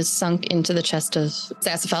that is sunk into the chest of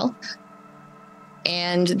Zasafel,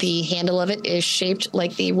 and the handle of it is shaped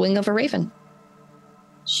like the wing of a raven.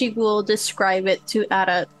 She will describe it to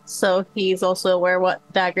Arat, so he's also aware what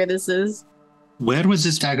dagger this is. Where was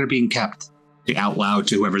this dagger being kept? Out loud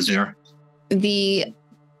to whoever's there. The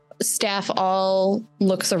staff all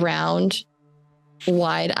looks around,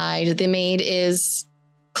 wide-eyed. The maid is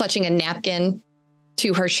clutching a napkin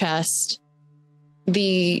to her chest.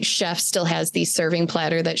 The chef still has the serving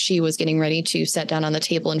platter that she was getting ready to set down on the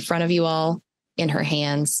table in front of you all in her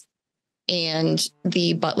hands. And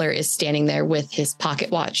the butler is standing there with his pocket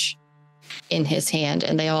watch in his hand,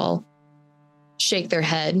 and they all shake their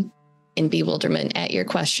head in bewilderment at your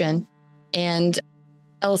question. And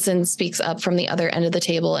Ellison speaks up from the other end of the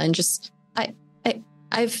table and just,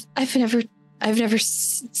 I've never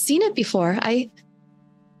seen it before.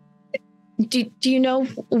 Do you know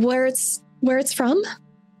where it's from?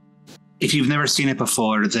 If you've never seen it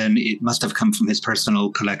before, then it must have come from his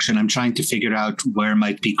personal collection. I'm trying to figure out where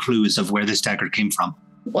might be clues of where this dagger came from.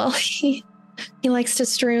 Well, he likes to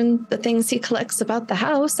strewn the things he collects about the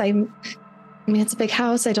house. I mean, it's a big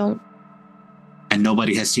house. And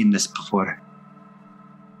nobody has seen this before.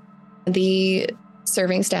 The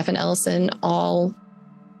serving staff and Ellison all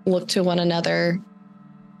look to one another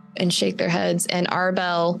and shake their heads. And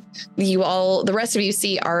Arabelle, the rest of you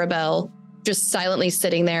see Arabelle just silently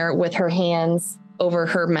sitting there with her hands over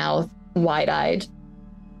her mouth, wide-eyed,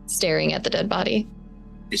 staring at the dead body.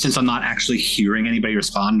 Since I'm not actually hearing anybody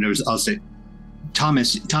respond, I'll say,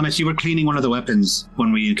 Thomas, you were cleaning one of the weapons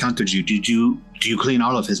when we encountered you. Do you clean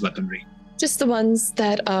all of his weaponry? Just the ones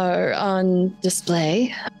that are on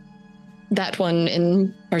display. That one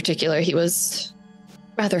in particular, he was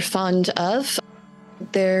rather fond of.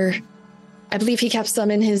 I believe he kept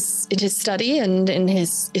some in his study and in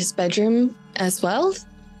his bedroom as well.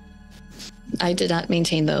 I did not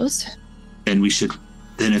maintain those. Then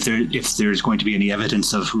if there's going to be any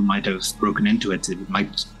evidence of who might have broken into it, it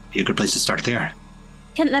might be a good place to start there.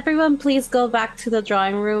 Can everyone please go back to the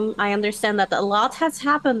drawing room? I understand that a lot has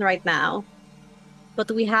happened right now,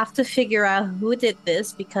 but we have to figure out who did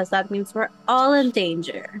this because that means we're all in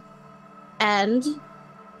danger. And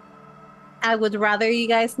I would rather you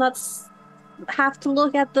guys not have to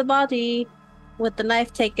look at the body with the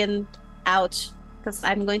knife taken out, because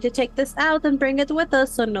I'm going to take this out and bring it with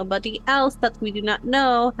us so nobody else that we do not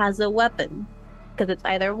know has a weapon. Because it's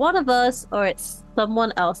either one of us or it's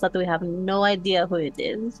someone else that we have no idea who it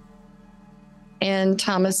is. And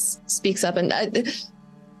Thomas speaks up and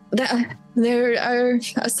there are,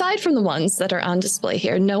 aside from the ones that are on display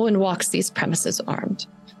here, no one walks these premises armed.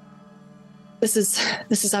 This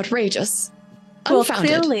is outrageous.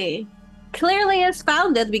 Unfounded. Well, clearly it's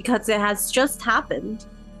founded because it has just happened.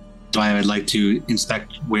 So I would like to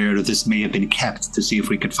inspect where this may have been kept to see if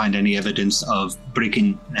we could find any evidence of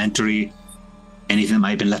breaking and entry, anything that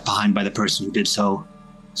might have been left behind by the person who did so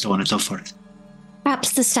on and so forth.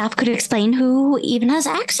 Perhaps the staff could explain who even has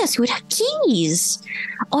access, who would have keys.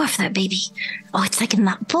 Or if that baby, it's like in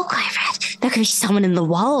that book I read. There could be someone in the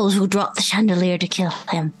walls who dropped the chandelier to kill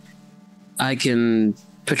him. I can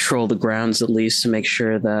patrol the grounds at least to make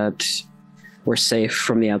sure that we're safe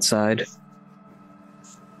from the outside.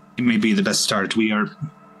 It may be the best start.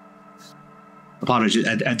 Apologies.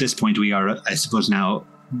 At this point, we are, I suppose, now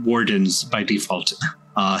wardens by default,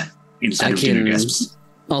 instead of dinner guests.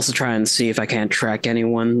 Also try and see if I can't track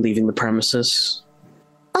anyone leaving the premises.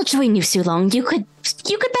 I'll join you, Sulong. You could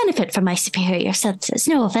benefit from my superior senses.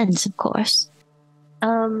 No offense, of course.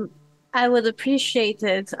 I would appreciate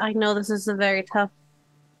it. I know this is a very tough,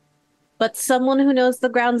 but someone who knows the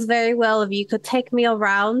grounds very well, if you could take me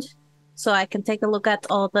around so I can take a look at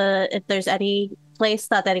if there's any place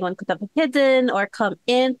that anyone could have hidden or come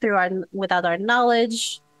in without our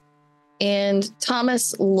knowledge. And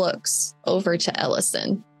Thomas looks over to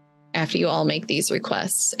Ellison after you all make these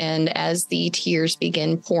requests. And as the tears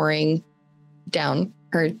begin pouring down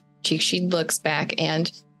her cheek, she looks back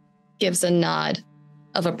and gives a nod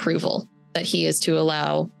of approval that he is to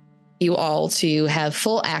allow you all to have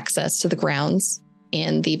full access to the grounds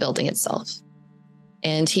and the building itself.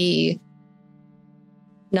 And he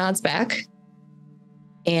nods back,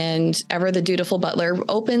 and Ever the dutiful butler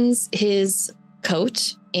opens his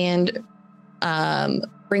coat and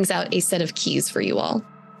brings out a set of keys for you all.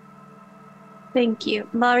 Thank you.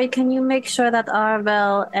 Mari, can you make sure that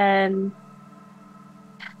Arabelle and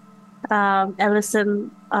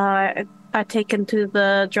Ellison are taken to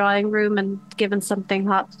the drawing room and given something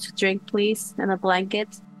hot to drink, please, and a blanket?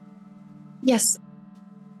 Yes.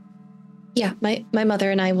 Yeah, my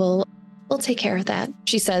mother and I will take care of that,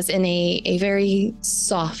 she says in a very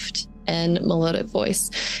soft and melodic voice.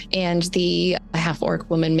 And the half-orc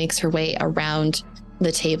woman makes her way around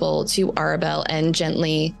the table to Arabelle and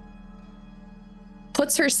gently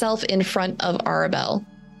puts herself in front of Arabelle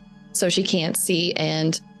so she can't see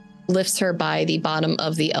and lifts her by the bottom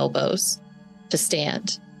of the elbows to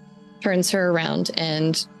stand, turns her around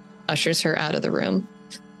and ushers her out of the room.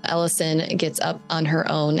 Ellison gets up on her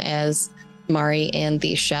own as Mari and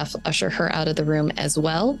the chef usher her out of the room as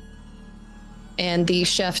well. And the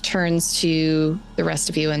chef turns to the rest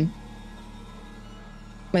of you and,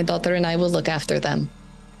 my daughter and I will look after them.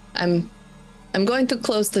 I'm going to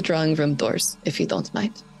close the drawing room doors, if you don't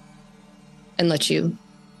mind, and let you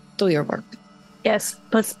do your work. Yes,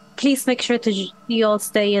 but please make sure you all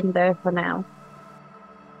stay in there for now.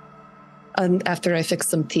 And after I fix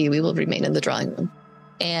some tea, we will remain in the drawing room.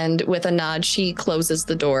 And with a nod, she closes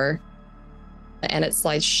the door and it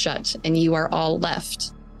slides shut, and you are all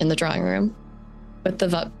left in the drawing room with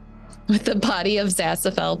the body of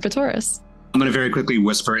Zasafel Pretoris. I'm going to very quickly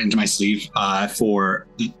whisper into my sleeve for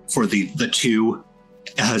the two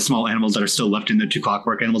small animals that are still left in the two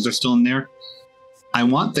clockwork animals are still in there. I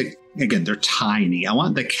want again, they're tiny. I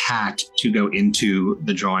want the cat to go into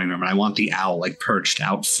the drawing room, and I want the owl like perched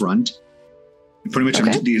out front. Pretty much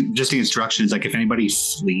just the instructions, like if anybody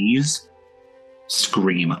flees,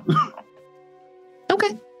 scream.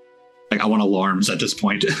 Okay. Like I want alarms at this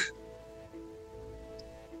point.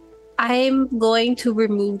 I'm going to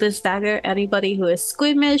remove this dagger. Anybody who is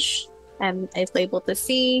squeamish and is able to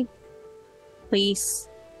see, please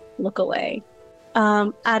look away.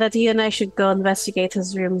 Arat, you and I should go investigate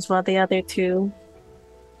his rooms while the other two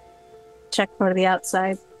check for the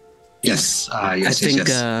outside. Yes. I think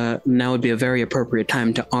now would be a very appropriate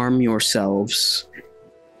time to arm yourselves.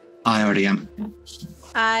 I already am.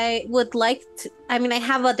 I would like to. I mean, I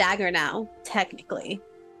have a dagger now, technically.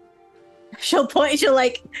 She'll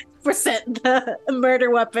like present the murder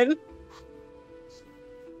weapon.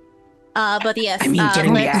 But yes. I mean,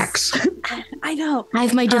 getting the axe. I know. I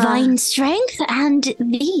have my divine strength and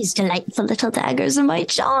these delightful little daggers in my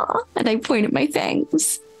jaw. And I point at my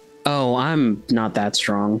fangs. Oh, I'm not that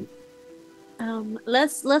strong.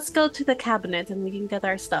 Let's go to the cabinet and we can get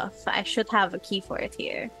our stuff. I should have a key for it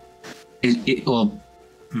here.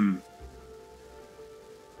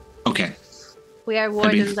 Okay. We are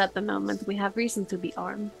wardens at the moment. We have reason to be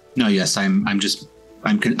armed. No, yes, I'm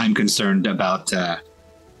concerned about.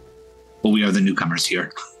 Well, we are the newcomers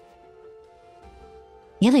here.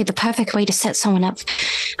 Really, the perfect way to set someone up.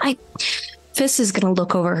 Fizz is gonna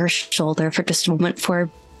look over her shoulder for just a moment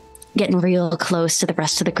before getting real close to the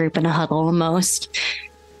rest of the group in a huddle almost.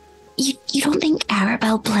 You don't think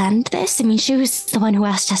Arabelle planned this? I mean, she was the one who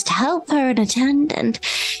asked us to help her and attend, and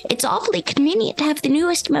it's awfully convenient to have the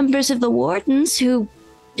newest members of the Wardens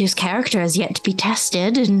whose character has yet to be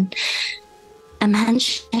tested in a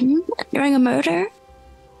mansion during a murder.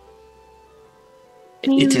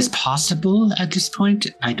 It is possible at this point.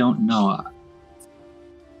 I don't know.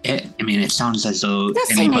 It sounds as though I'm not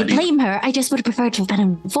saying I blame her. I just would have preferred to have been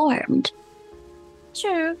informed.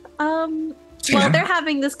 Sure. While they're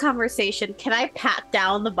having this conversation, can I pat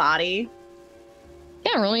down the body?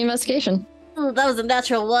 Yeah, roll me investigation. Oh, that was a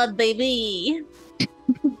natural one, baby.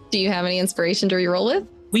 Do you have any inspiration to reroll with?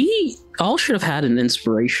 We all should have had an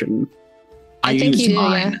inspiration. I think used you do,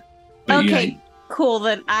 mine. yeah. Okay, cool.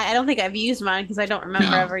 Then I don't think I've used mine because I don't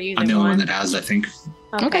remember ever using one. I'm the only one that has, I think.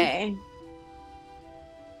 Okay.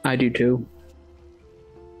 I do too.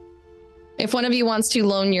 If one of you wants to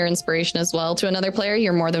loan your inspiration as well to another player,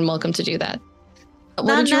 you're more than welcome to do that.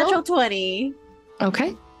 What did you roll? Natural 20.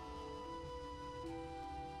 Okay.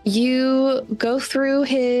 You go through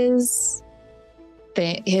his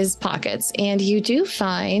pockets, and you do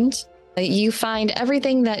find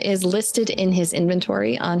everything that is listed in his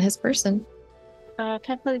inventory on his person.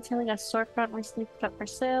 Technically telling a storefront recently put up for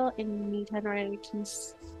sale in need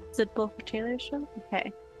handwritings simple for tailor shop.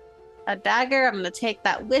 Okay. A dagger, I'm gonna take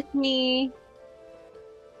that with me.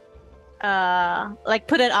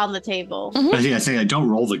 Put it on the table. I say I don't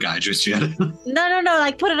roll the guy just yet. No,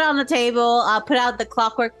 like put it on the table. Put out the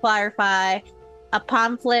clockwork clarify, a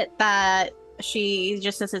pamphlet that she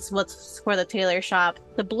just says it's what's for the tailor shop,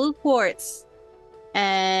 the blue quartz,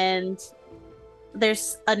 and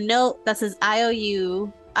there's a note that says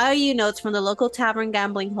IOU notes from the local tavern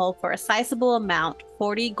gambling hall for a sizable amount,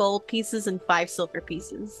 40 gold pieces and 5 silver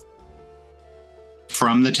pieces.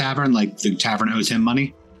 From the tavern? Like the tavern owes him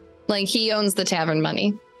money? Like he owns the tavern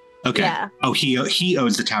money. Okay. Yeah. Oh, he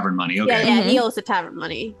owes the tavern money. Okay. Yeah, he owes the tavern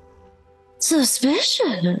money.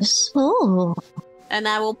 Suspicious. Oh. And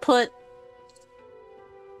I will put...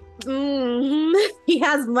 he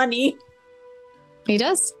has money. He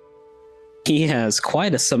does. He has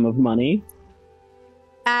quite a sum of money.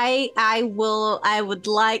 I would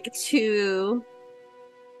like to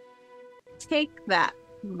take that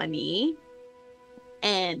money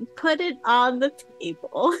and put it on the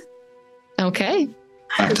table. Okay.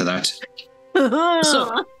 Back to that.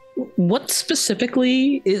 So, what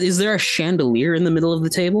specifically is there a chandelier in the middle of the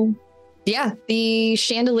table? Yeah, the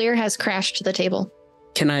chandelier has crashed to the table.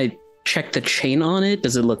 Can I check the chain on it?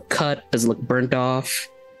 Does it look cut? Does it look burnt off?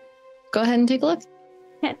 Go ahead and take a look.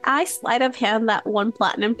 Can I sleight of hand that 1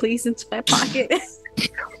 platinum, please, into my pocket?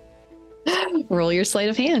 Roll your sleight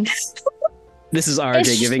of hand. This is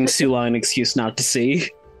RJ giving Sula an excuse not to see.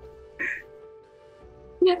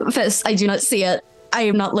 Fist, I do not see it. I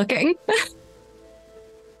am not looking.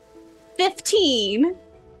 15.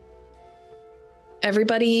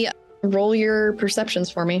 Everybody, roll your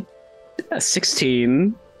perceptions for me.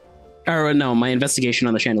 16. Or no, my investigation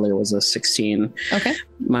on the chandelier was a 16. Okay.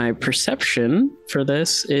 My perception for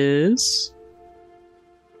this is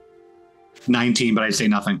 19, but I'd say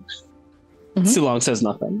nothing. Sulong says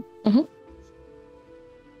nothing.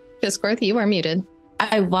 Fisscourth, you are muted.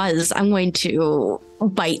 I'm going to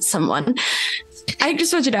bite someone. I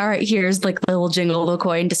just want you to Arat hears like the little jingle of a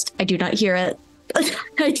coin. I do not hear it.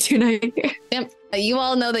 I do not hear. Yep. You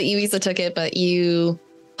all know that Yuiza took it, but you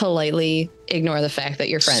politely ignore the fact that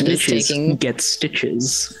your friend is taking. Get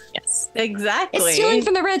stitches. Yes. Exactly. It's stealing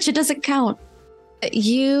from the rich. It doesn't count.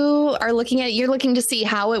 You're looking to see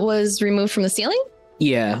how it was removed from the ceiling?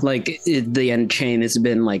 Yeah, like the end chain has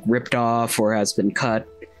been like ripped off or has been cut.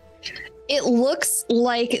 It looks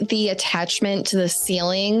like the attachment to the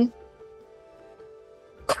ceiling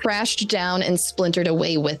crashed down and splintered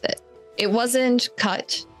away with it. It wasn't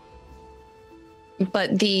cut,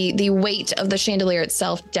 but the weight of the chandelier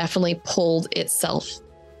itself definitely pulled itself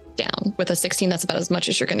down. With a 16, that's about as much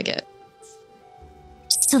as you're going to get.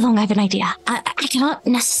 So long, I have an idea. I cannot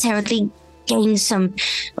necessarily gain some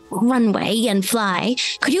runway and fly.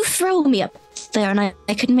 Could you throw me up there and I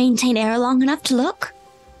could maintain air long enough to look?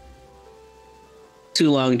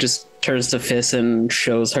 Sulong just turns to Fist and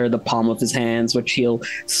shows her the palm of his hands, which he'll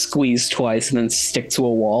squeeze twice and then stick to a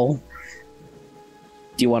wall.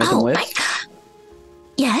 Do you want to come with?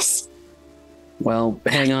 Yes. Well,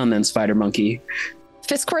 hang on then, Spider Monkey.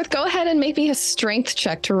 Fisscourth, go ahead and make me a strength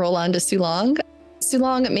check to roll onto Sulong.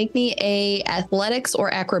 Sulong, make me a athletics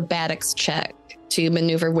or acrobatics check to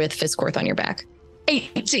maneuver with Fisscourth on your back.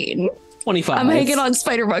 18. 25. I'm hanging on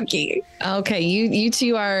Spider Monkey. Okay, you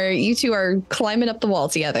two are climbing up the wall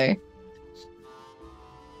together.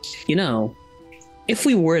 You know, if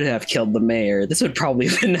we were to have killed the mayor, this would probably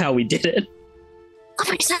have been how we did it. Oh,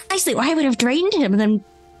 precisely. Or I would have drained him and then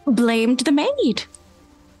blamed the maid.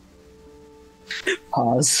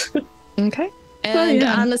 Pause. Okay. And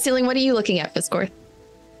on the ceiling, what are you looking at, Fisscourth?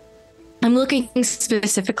 I'm looking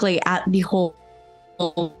specifically at the hole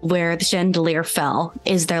where the chandelier fell.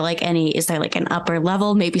 Is there an upper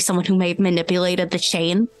level? Maybe someone who may have manipulated the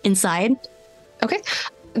chain inside? Okay.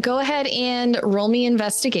 Go ahead and roll me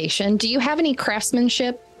investigation. Do you have any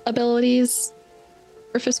craftsmanship abilities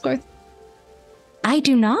for Fisscourth? I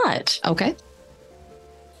do not. Okay.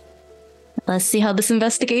 Let's see how this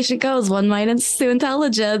investigation goes. 1 minus to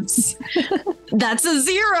intelligence. That's a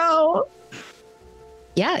 0.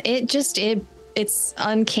 Yeah, it's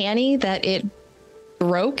uncanny that it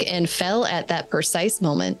broke and fell at that precise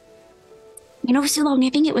moment. You know, so long, I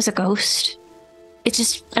think it was a ghost. It's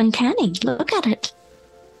just uncanny. Look at it.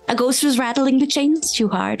 A ghost was rattling the chains too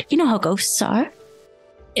hard. You know how ghosts are.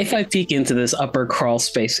 If I peek into this upper crawl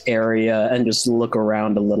space area and just look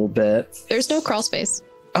around a little bit. There's no crawl space.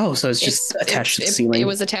 Oh, so it's just attached to the ceiling. It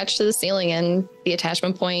was attached to the ceiling and the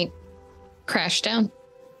attachment point crashed down.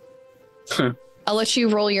 Huh. I'll let you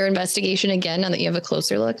roll your investigation again now that you have a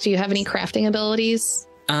closer look. Do you have any crafting abilities?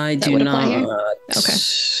 I do not. Okay.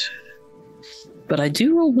 But I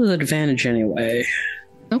do roll with advantage anyway.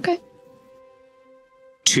 Okay.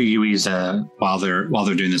 To Yuiza, while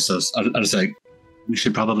they're doing this, I'll just like, we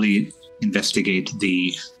should probably investigate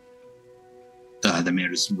the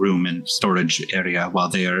mayor's room and storage area while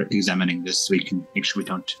they are examining this, so we can make sure we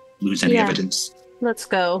don't lose any evidence. Let's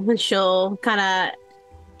go. And she'll kind of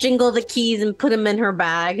jingle the keys and put them in her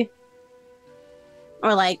bag.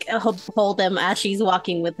 Or like hold them as she's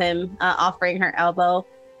walking with him, offering her elbow.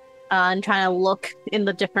 And trying to look in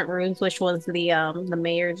the different rooms, which was the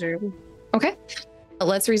mayor's room. Okay.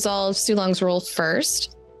 Let's resolve Sulong's roll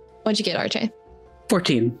first. What'd you get, RJ?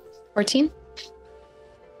 14. 14?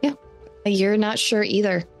 Yeah. You're not sure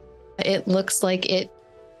either. It looks like it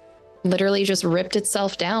literally just ripped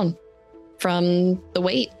itself down from the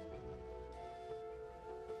weight.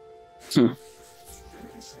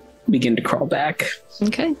 Begin to crawl back.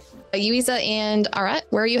 Okay. Yuiza and Arat,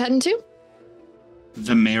 where are you heading to?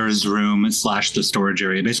 The mayor's room / the storage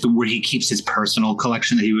area, basically where he keeps his personal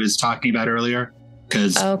collection that he was talking about earlier.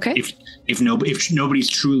 Because if nobody's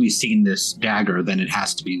truly seen this dagger, then it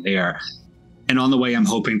has to be there. And on the way, I'm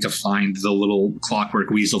hoping to find the little clockwork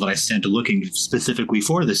weasel that I sent looking specifically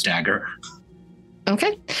for this dagger.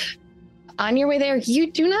 Okay. On your way there, you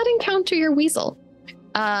do not encounter your weasel.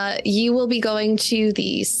 You will be going to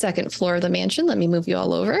the second floor of the mansion. Let me move you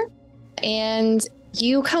all over. And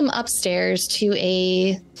you come upstairs to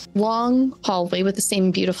a long hallway with the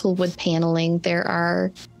same beautiful wood paneling. There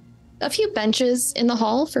are a few benches in the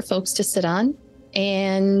hall for folks to sit on.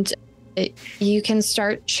 and you can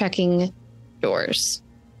start checking doors.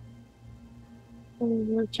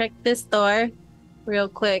 We'll check this door real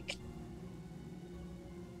quick.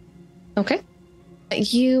 Okay.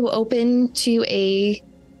 You open to a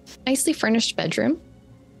nicely furnished bedroom.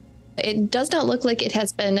 It does not look like it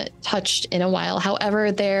has been touched in a while.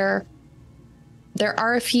 However, there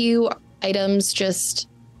are a few items just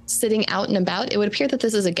sitting out and about. It would appear that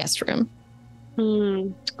this is a guest room.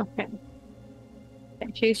 Okay.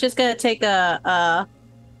 She's just gonna take a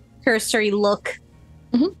cursory look.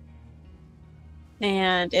 Mm-hmm.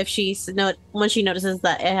 And if when she notices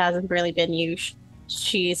that it hasn't really been used,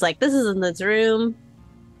 she's like, "This isn't this room.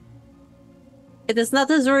 It is not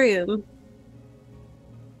this room.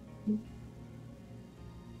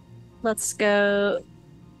 Let's go."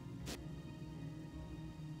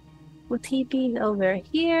 Would he be over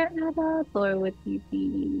here, Arat, or would he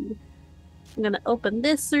be? I'm gonna open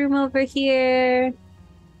this room over here.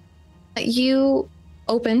 You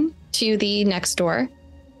open to the next door,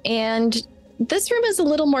 and this room is a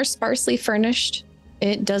little more sparsely furnished.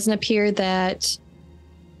 It doesn't appear that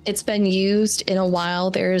it's been used in a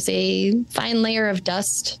while. There's a fine layer of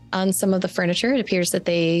dust on some of the furniture. It appears that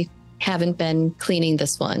they haven't been cleaning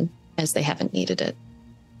this one as they haven't needed it.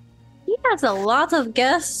 He has a lot of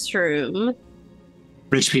guest room.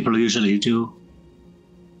 Rich people usually do.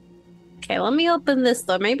 Okay, let me open this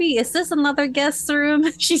door. Maybe, is this another guest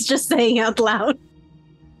room? She's just saying out loud.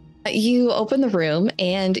 You open the room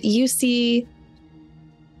and you see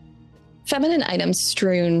feminine items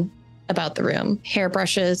strewn about the room.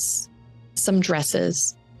 Hairbrushes, some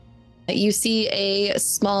dresses. You see a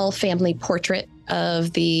small family portrait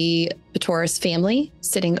of the Patoris family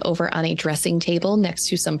sitting over on a dressing table next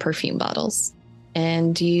to some perfume bottles.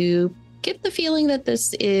 And you get the feeling that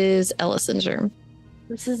this is Ellison's room.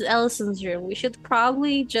 This is Ellison's room. We should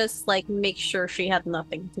probably just, make sure she had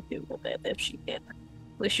nothing to do with it if she did.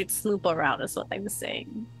 We should snoop around, is what I'm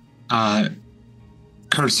saying.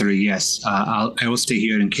 Cursory, yes. I will stay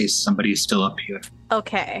here in case somebody is still up here.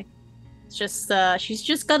 Okay. She's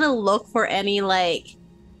just gonna look for any,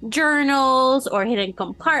 journals or hidden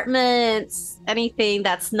compartments, anything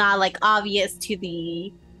that's not, obvious to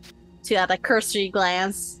the cursory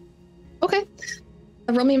glance. Okay.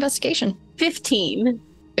 Roll me investigation. 15.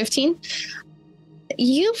 15?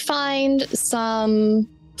 You find some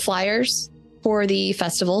flyers for the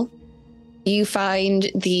festival. You find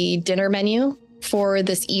the dinner menu for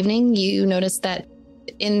this evening. You notice that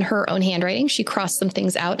in her own handwriting, she crossed some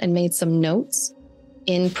things out and made some notes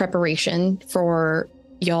in preparation for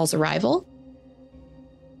y'all's arrival.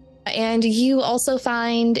 And you also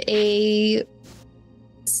find a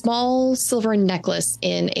small silver necklace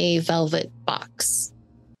in a velvet box.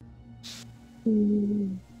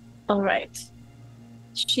 All right.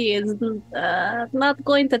 She is not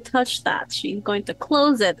going to touch that. She's going to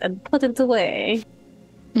close it and put it away.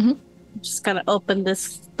 Mm-hmm. Just gonna open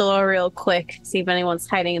this door real quick, see if anyone's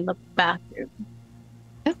hiding in the bathroom.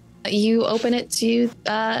 Yeah. You open it to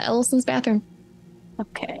Ellison's bathroom.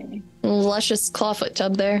 Okay. Luscious clawfoot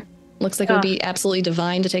tub there. Looks like it would be absolutely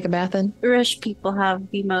divine to take a bath in. Rich people have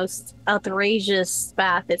the most outrageous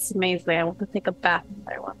bath. It's amazing. I want to take a bath in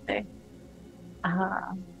there one day.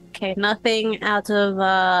 Okay, nothing out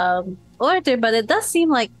of order, but it does seem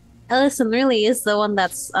like Ellison really is the one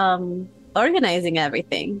that's organizing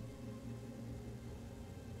everything.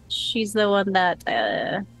 She's the one that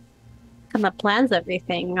kind of plans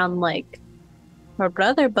everything, unlike her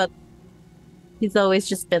brother, but he's always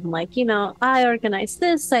just been like, I organized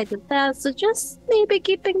this, I did that, so just maybe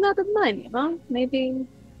keeping that in mind,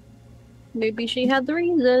 Maybe she had the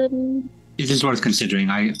reason. It is worth considering.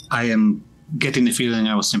 I am getting the feeling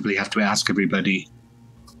I will simply have to ask everybody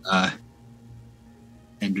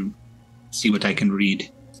and see what I can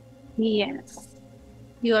read. Yes.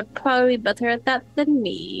 You are probably better at that than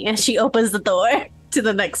me. And she opens the door to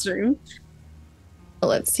the next room.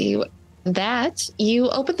 Let's see. You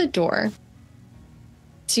open the door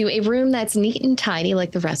to a room that's neat and tidy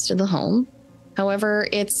like the rest of the home. However,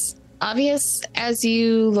 it's obvious as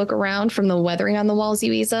you look around from the weathering on the walls,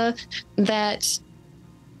 Yuiza, that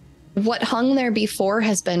what hung there before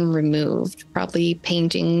has been removed. Probably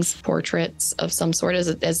paintings, portraits of some sort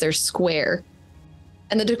as they're square.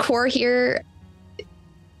 And the decor here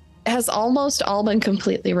has almost all been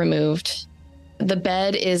completely removed. The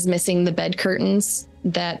bed is missing the bed curtains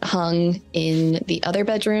that hung in the other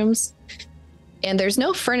bedrooms. And there's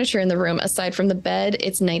no furniture in the room aside from the bed,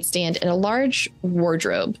 its nightstand, and a large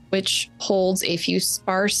wardrobe, which holds a few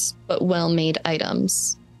sparse but well-made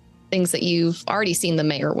items. Things that you've already seen the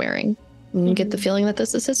mayor wearing. And you get the feeling that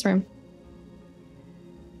this is his room.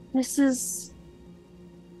 This is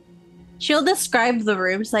She'll describe the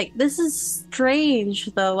rooms like, this is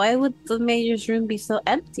strange, though. Why would the mayor's room be so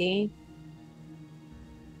empty?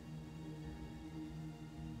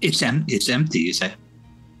 It's empty, you say?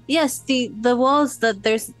 Yes, the walls that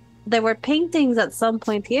there were paintings at some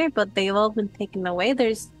point here, but they've all been taken away.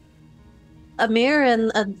 There's a mirror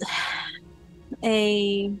and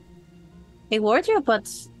a wardrobe, but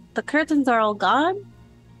the curtains are all gone.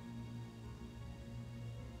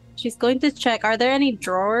 She's going to check. Are there any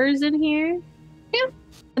drawers in here? Yeah.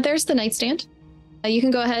 There's the nightstand. You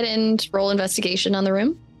can go ahead and roll investigation on the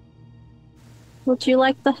room. Would you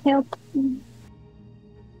like the help?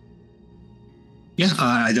 Yeah,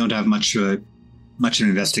 I don't have much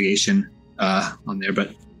investigation on there,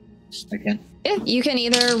 but I can. Yeah, you can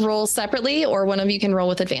either roll separately or one of you can roll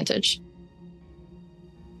with advantage.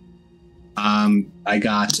 I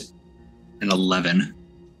got an 11.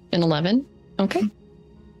 An 11? Okay.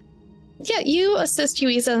 Yeah, you assist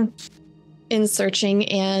Yuiza in searching,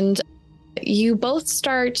 and you both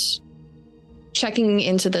start checking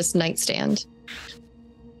into this nightstand.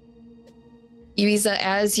 Yuiza,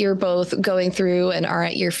 as you're both going through and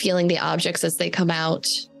Arat, you're feeling the objects as they come out,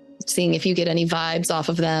 seeing if you get any vibes off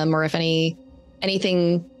of them or if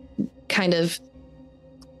anything kind of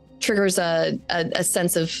triggers a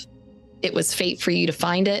sense of it was fate for you to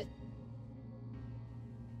find it.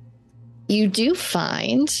 You do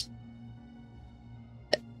find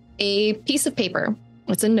a piece of paper.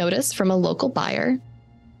 It's a notice from a local buyer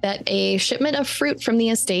that a shipment of fruit from the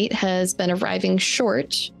estate has been arriving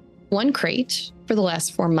short 1 crate for the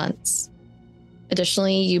last 4 months.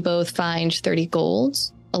 Additionally, you both find 30 gold,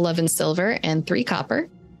 11 silver, and 3 copper.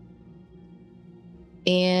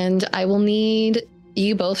 And I will need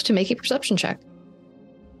you both to make a perception check.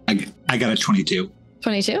 I got a 22.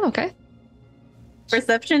 22, okay.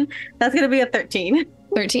 Perception? That's going to be a 13.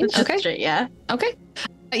 13, okay. Straight, yeah. Okay.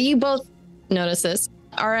 You both notice this.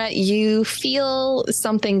 Arat, you feel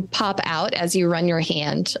something pop out as you run your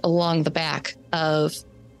hand along the back of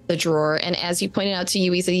the drawer. And as you pointed out to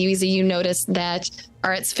Yuiza, you notice that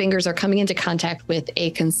Arat's fingers are coming into contact with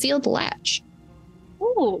a concealed latch.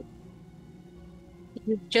 Ooh.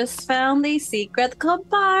 You just found the secret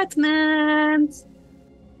compartment.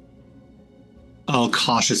 I'll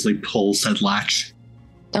cautiously pull said latch.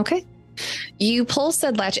 Okay. You pull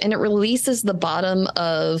said latch and it releases the bottom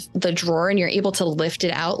of the drawer and you're able to lift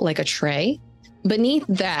it out like a tray. Beneath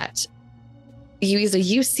that, Yuiza,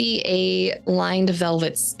 you see a lined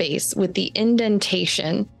velvet space with the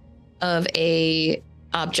indentation of a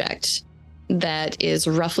object that is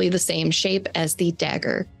roughly the same shape as the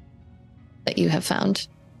dagger that you have found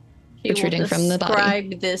protruding from the body.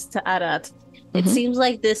 Describe this to Arat. It seems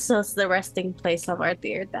like this was the resting place of our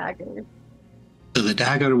dear dagger. So the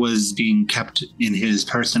dagger was being kept in his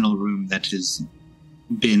personal room that has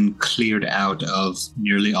been cleared out of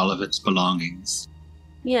nearly all of its belongings.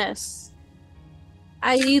 Yes.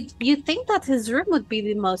 You think that his room would be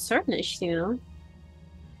the most furnished, you know?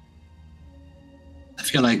 I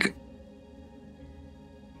feel like...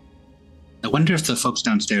 I wonder if the folks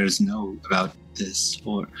downstairs know about this,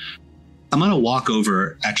 or... I'm going to walk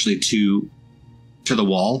over, actually, to the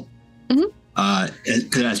wall. As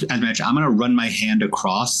I mentioned, I'm going to run my hand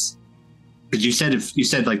across. Because you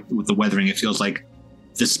said like with the weathering, it feels like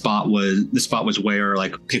the spot was where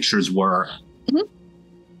like pictures were.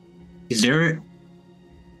 Is there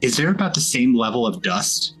about the same level of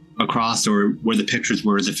dust across, or where the pictures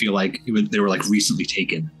were? Does it feel like they were like recently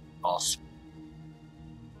taken off?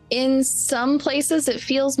 In some places, it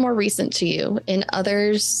feels more recent to you. In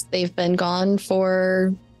others, they've been gone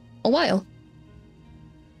for a while.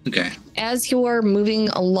 Okay. As you're moving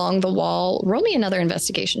along the wall, roll me another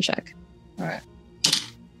investigation check. All right.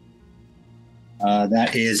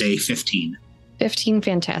 That is a 15. 15,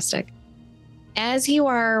 fantastic. As you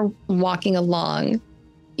are walking along,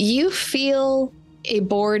 you feel a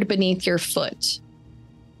board beneath your foot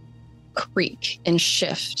creak and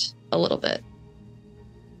shift a little bit.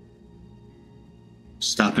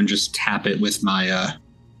 Stop and just tap it with my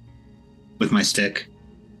stick.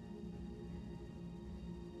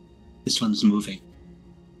 This one's moving.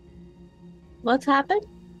 What's happened?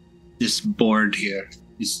 This board here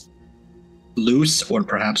is loose, or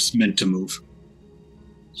perhaps meant to move.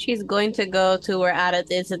 She's going to go to where Arat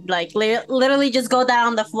is and like literally just go down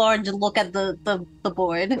on the floor and just look at the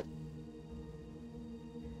board.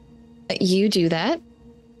 You do that,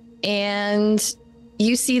 and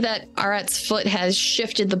you see that Arat's foot has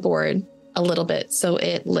shifted the board a little bit, so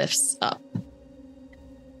it lifts up.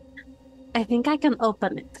 I think I can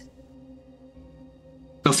open it.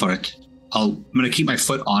 Go for it. I'm going to keep my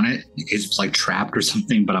foot on it. It's like trapped or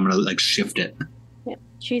something, but I'm going to like shift it. Yeah.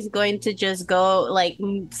 She's going to just go, like,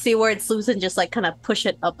 see where it's loose and just, like, kind of push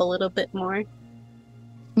it up a little bit more.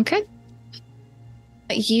 Okay.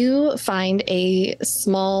 You find a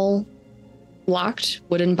small locked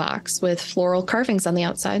wooden box with floral carvings on the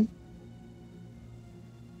outside.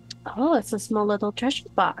 Oh, it's a small little treasure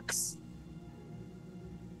box.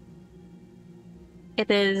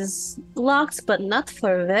 It is locked, but not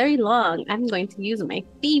for very long. I'm going to use my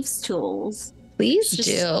thieves' tools. Please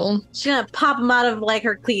do. She's gonna pop them out of, like,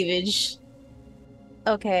 her cleavage.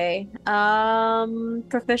 Okay.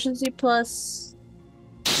 Proficiency plus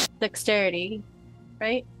dexterity,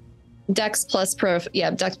 right? Dex plus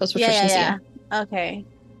Dex plus proficiency. Yeah. Okay.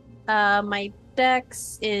 My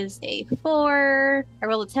dex is a 4. I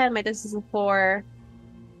rolled a 10. My dex is a 4.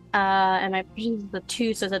 And my proficiency is a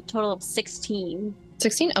 2, so it's a total of 16.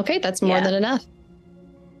 16? Okay, that's more than enough.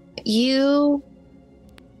 You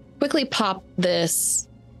quickly pop this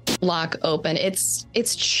lock open. It's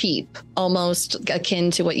cheap, almost akin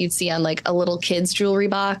to what you'd see on like a little kid's jewelry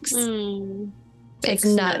box. It's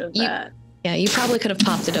not. You probably could have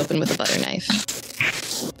popped it open with a butter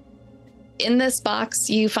knife. In this box,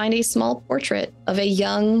 you find a small portrait of a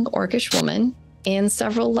young orcish woman and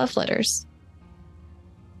several love letters.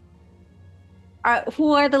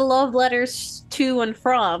 Who are the love letters to and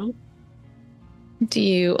from? Do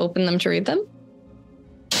you open them to read them?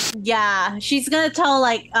 Yeah, she's gonna tell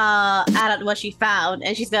like Arat what she found,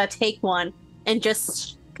 and she's gonna take one and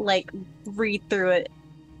just like read through it.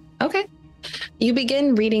 Okay. You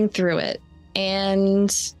begin reading through it,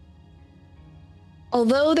 and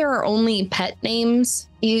although there are only pet names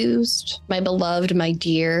used, my beloved, my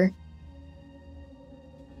dear,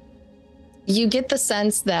 you get the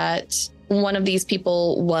sense that one of these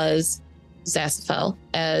people was Zaspel,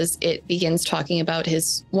 as it begins talking about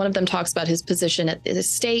one of them talks about his position at the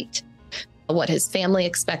estate, what his family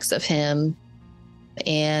expects of him,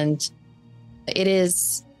 and it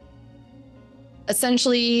is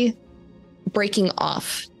essentially breaking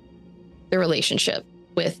off the relationship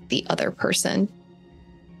with the other person.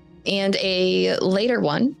 And a later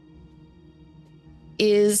one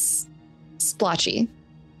is splotchy.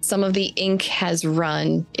 Some of the ink has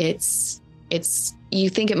run. You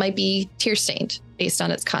think it might be tear stained based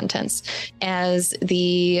on its contents, as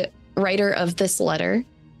the writer of this letter,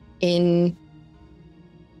 in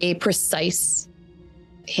a precise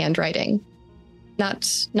handwriting, not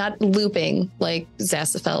looping like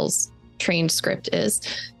Zaspel's trained script is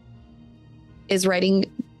writing,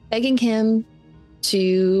 begging him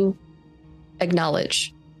to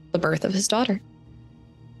acknowledge the birth of his daughter.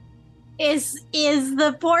 Is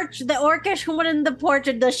the orcish woman in the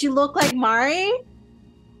portrait, does she look like Mari?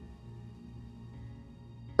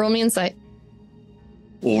 Roll me insight.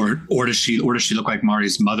 Or does she look like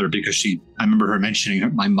Mari's mother? Because I remember her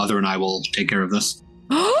mentioning, my mother and I will take care of this.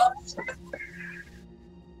 I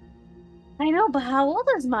know, but how old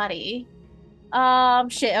is Mari?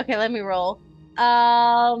 Shit. Okay, let me roll.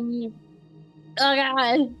 Oh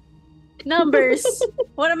god, numbers.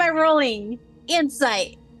 What am I rolling?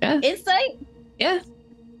 Insight. Yeah. Insight. Yeah.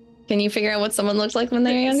 Can you figure out what someone looks like when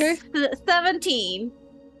they're younger? 17.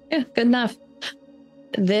 Yeah, good enough.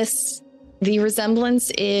 The resemblance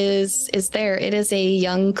is there. It is a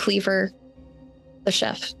young Cleaver, the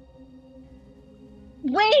chef.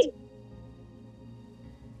 Wait.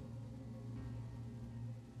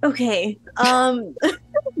 Okay.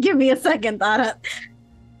 Give me a second, Arat.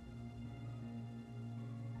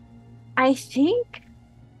 I think.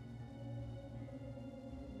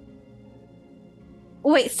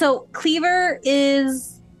 Wait, so Cleaver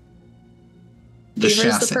is the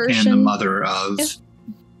chef and the mother of... Yeah.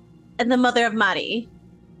 And the mother of Mari.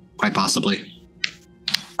 Quite possibly.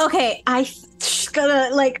 Okay, I just gonna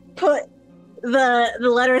like put the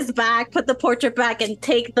letters back, put the portrait back, and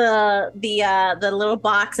take the little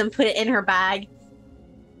box and put it in her bag.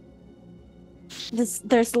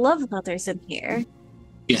 There's love letters in here.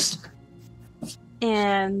 Yes.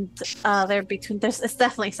 And they're between. It's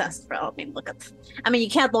definitely Zaspel. I mean, you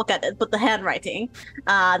can't look at it, but the handwriting,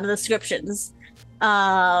 the descriptions,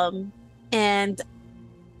 and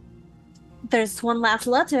there's one last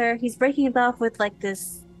letter. He's breaking it off with like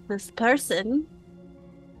this person,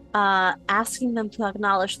 asking them to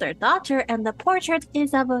acknowledge their daughter, and the portrait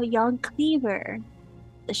is of a young Cleaver,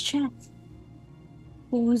 the chef,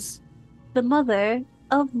 who's the mother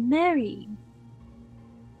of Mary.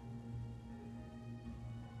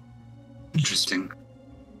 Interesting.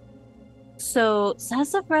 So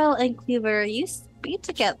Zaspel and Cleaver used to be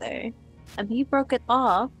together, and he broke it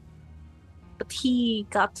off, but he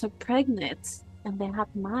got her pregnant, and they had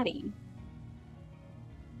Mari.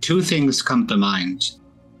 Two things come to mind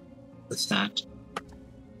with that.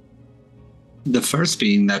 The first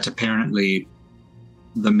being that apparently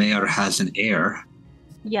the mayor has an heir.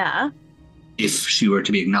 Yeah. If she were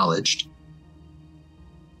to be acknowledged.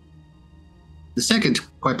 The second,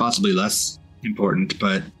 quite possibly less important,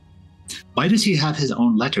 but why does he have his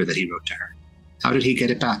own letter that he wrote to her? How did he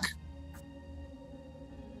get it back?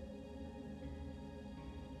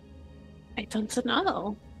 I don't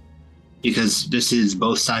know. Because this is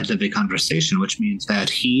both sides of a conversation, which means that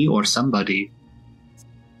he or somebody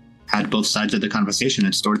had both sides of the conversation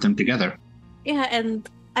and stored them together. Yeah, and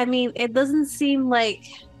I mean, it doesn't seem like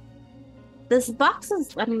this box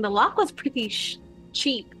is. I mean, the lock was pretty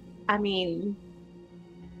cheap. I mean,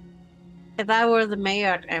 if I were the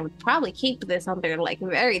mayor, I would probably keep this under like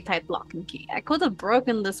very tight lock and key. I could have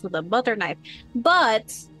broken this with a butter knife,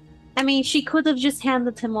 but I mean, she could have just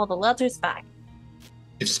handed him all the letters back.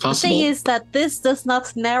 It's possible. The thing is that this does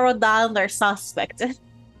not narrow down their suspect.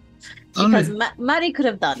 Because Maddie could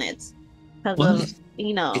have done it because of,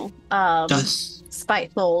 you know,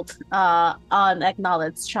 spiteful,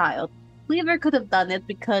 unacknowledged child. Cleaver could have done it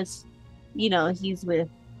because, you know, he's with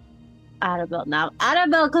Arabelle now.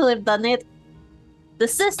 Arabelle could have done it. The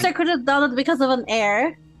sister could have done it because of an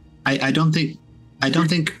heir. I don't think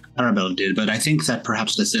Arabelle did, but I think that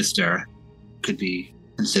perhaps the sister could be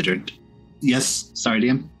considered. Yes, sorry,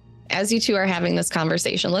 Liam. As you two are having this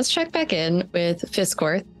conversation, let's check back in with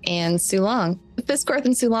Fisscourth and Sulong. Fisscourth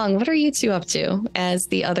and Sulong, what are you two up to as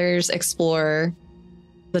the others explore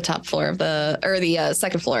the top floor of the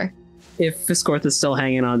second floor? If Fisscourth is still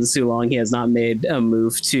hanging on to Sulong, he has not made a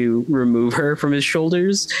move to remove her from his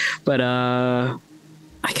shoulders. But I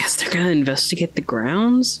guess they're gonna investigate the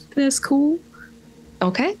grounds. That's cool.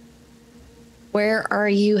 Okay. Where are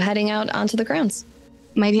you heading out onto the grounds?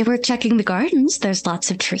 Maybe we're checking the gardens. There's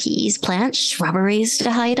lots of trees, plants, shrubberies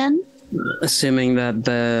to hide in. Assuming that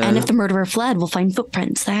And if the murderer fled, we'll find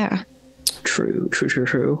footprints there. True.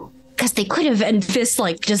 Because they could have, and Fist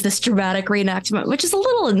like does this dramatic reenactment, which is a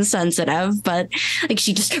little insensitive, but like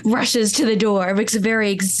she just rushes to the door, makes a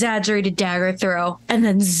very exaggerated dagger throw, and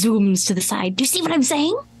then zooms to the side. Do you see what I'm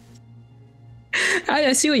saying?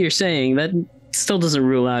 I see what you're saying. That still doesn't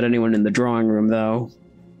rule out anyone in the drawing room, though.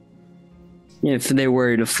 If they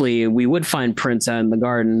were to flee, we would find prints out in the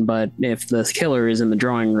garden, but if the killer is in the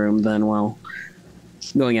drawing room, then, well,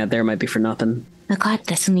 going out there might be for nothing. Oh god,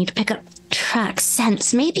 this will need to pick up tracks,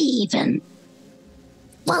 scents, maybe even.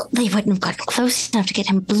 Well, they wouldn't have gotten close enough to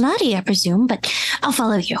get him bloody, I presume, but I'll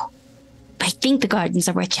follow you. I think the gardens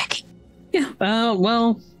are worth checking. Yeah,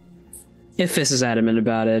 well, if Fist is adamant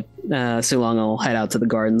about it, Sulong will head out to the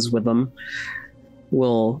gardens with them.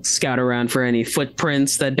 We'll scout around for any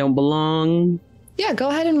footprints that don't belong. Yeah, go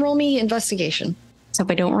ahead and roll me investigation. So if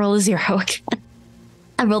I don't roll a 0 again.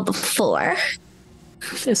 I rolled a 4.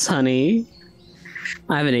 Yes, honey.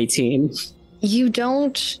 I have an 18. You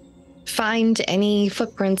don't find any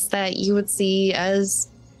footprints that you would see as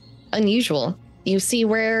unusual. You see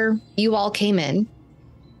where you all came in,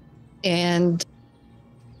 and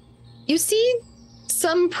you see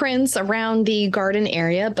some prints around the garden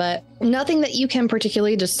area, but nothing that you can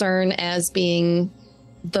particularly discern as being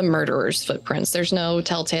the murderer's footprints. There's no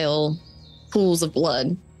telltale pools of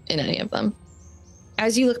blood in any of them.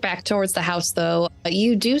 As you look back towards the house, though,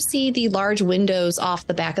 you do see the large windows off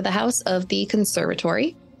the back of the house of the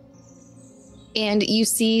conservatory. And you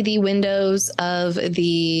see the windows of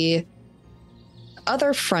the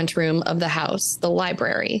other front room of the house, the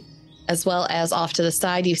library. As well as off to the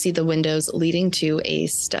side, you see the windows leading to a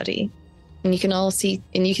study. And you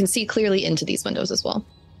can see clearly into these windows as well.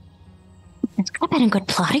 It's could have been a good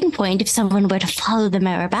plotting point if someone were to follow the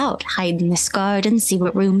mayor about, hide in this garden, see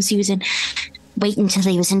what rooms he was in, wait until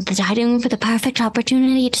he was in the dining room for the perfect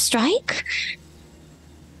opportunity to strike.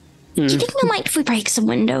 Do you think we might if we break some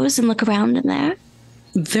windows and look around in there?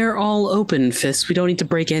 They're all open, Fist. We don't need to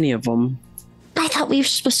break any of them. I thought we were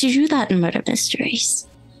supposed to do that in murder mysteries.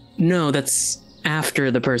 No, that's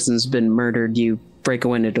after the person's been murdered. You break a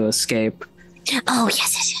window to escape. Oh,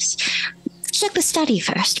 yes. Check the study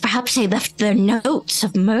first. Perhaps they left their notes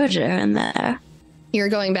of murder in there. You're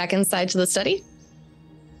going back inside to the study?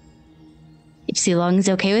 If Sulong's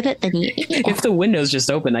okay with it, then yeah. If the window's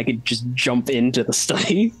just open, I could just jump into the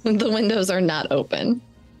study. The windows are not open.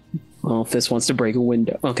 Well, Fist wants to break a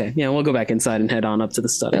window. Okay, yeah, we'll go back inside and head on up to the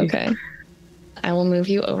study. Okay. I will move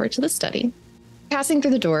you over to the study. Passing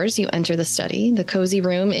through the doors, you enter the study. The cozy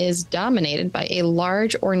room is dominated by a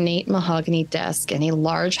large ornate mahogany desk and a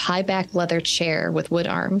large high-back leather chair with wood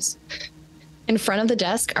arms. In front of the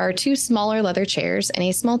desk are 2 smaller leather chairs and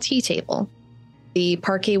a small tea table. The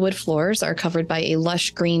parquet wood floors are covered by a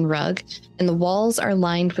lush green rug, and the walls are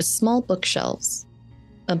lined with small bookshelves.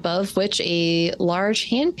 above which a large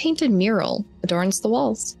hand-painted mural adorns the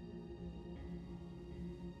walls.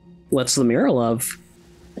 What's the mural of?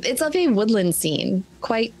 It's of a woodland scene,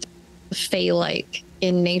 quite fey-like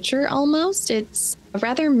in nature almost. It's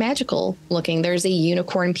rather magical looking. There's a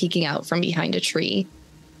unicorn peeking out from behind a tree.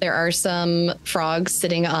 There are some frogs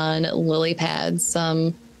sitting on lily pads,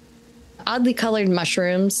 some oddly colored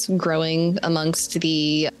mushrooms growing amongst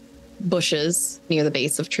the bushes near the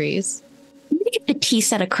base of trees. The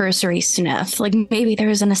piece at a cursory sniff. Like maybe there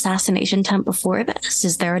was an assassination attempt before this.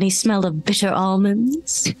 Is there any smell of bitter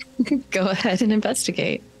almonds? Go ahead and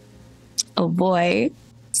investigate. Oh boy.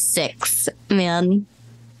 6. Man.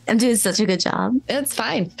 I'm doing such a good job. It's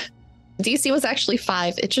fine. DC was actually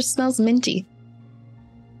 5. It just smells minty.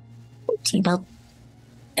 Okay, well,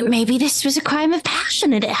 maybe this was a crime of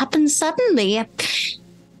passion and it happened suddenly.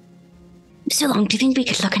 So long, do you think we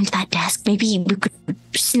could look into that desk? Maybe we could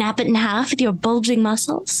snap it in half with your bulging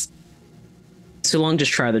muscles? So long,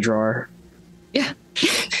 just try the drawer. Yeah.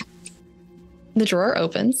 The drawer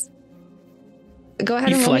opens. Go ahead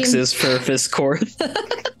He and flexes for Fisscourth.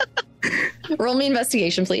 roll me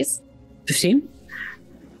investigation, please. 15?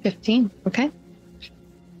 15. Okay.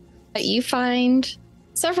 You find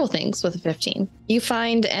several things with a 15. You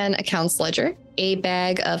find an accounts ledger, a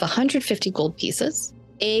bag of 150 gold pieces,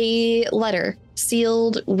 a letter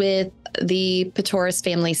sealed with the Patoris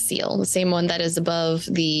family seal, the same one that is above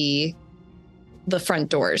the front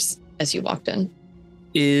doors as you walked in.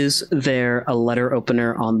 Is there a letter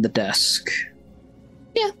opener on the desk?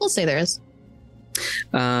 Yeah, we'll say there is.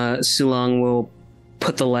 Sulong will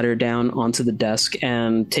put the letter down onto the desk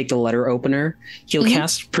and take the letter opener. He'll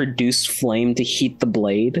cast Produce Flame to heat the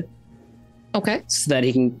blade. Okay. So that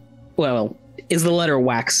he can... Well, is the letter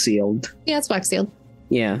wax sealed? Yeah, it's wax sealed.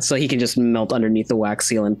 Yeah, so he can just melt underneath the wax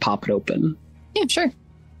seal and pop it open. Yeah, sure.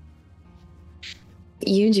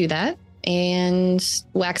 You do that, and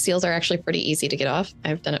wax seals are actually pretty easy to get off.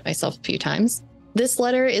 I've done it myself a few times. This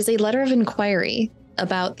letter is a letter of inquiry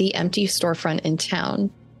about the empty storefront in town.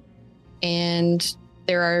 And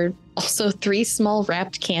there are also 3 small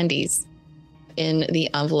wrapped candies in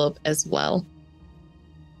the envelope as well.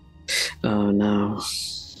 Oh, no.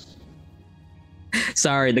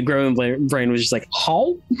 Sorry, the growing brain was just like,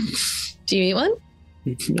 oh? Do you eat one?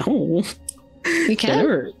 No. You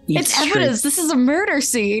can? It's evidence. This is a murder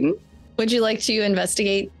scene. Would you like to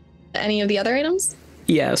investigate any of the other items?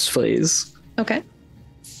 Yes, please. Okay.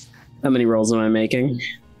 How many rolls am I making?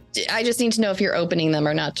 I just need to know if you're opening them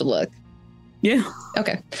or not to look. Yeah.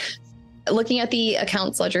 Okay. Looking at the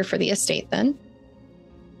accounts ledger for the estate then,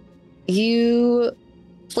 you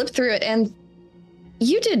flip through it and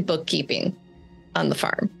you did bookkeeping on the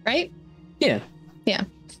farm, right? Yeah. Yeah.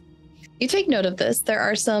 You take note of this. There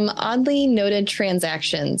are some oddly noted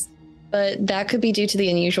transactions, but that could be due to the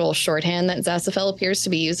unusual shorthand that Zassafel appears to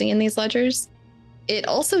be using in these ledgers. It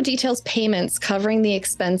also details payments covering the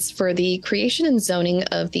expense for the creation and zoning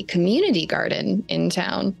of the community garden in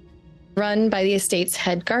town, run by the estate's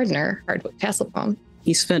head gardener, Hardwood Castlepalm.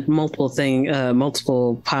 He spent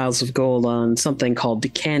multiple piles of gold on something called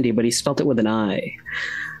candy, but he spelt it with an I.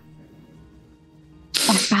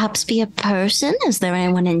 Or perhaps be a person? Is there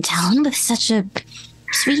anyone in town with such a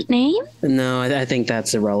sweet name? No, I think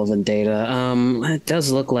that's irrelevant data. It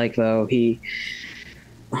does look like, though, he...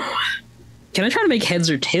 Can I try to make heads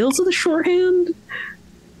or tails of the shorthand?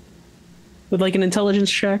 With, like, an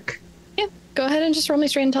intelligence check? Yeah, go ahead and just roll me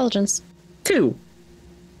straight intelligence. 2.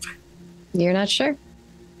 You're not sure.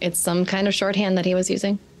 It's some kind of shorthand that he was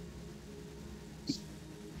using.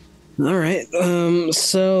 All right.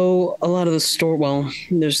 So a lot of the store... Well,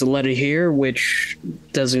 there's the letter here, which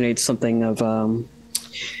designates something of...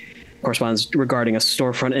 corresponds regarding a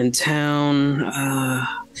storefront in town.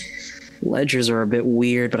 Ledgers are a bit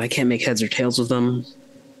weird, but I can't make heads or tails with them.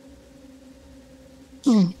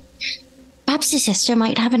 Perhaps his sister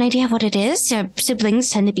might have an idea of what it is.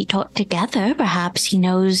 Siblings tend to be taught together. Perhaps he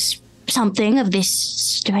knows something of this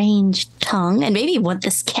strange tongue, and maybe what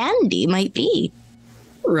this candy might be.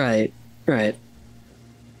 Right.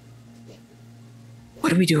 What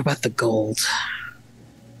do we do about the gold?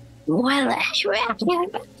 Well,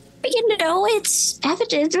 you know, it's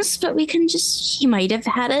evidence, but we can just... He might have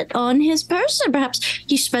had it on his person. Perhaps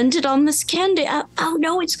he spent it on this candy. Oh,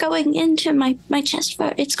 no, it's going into my chest.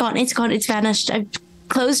 It's gone. It's vanished. I've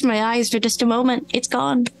closed my eyes for just a moment. It's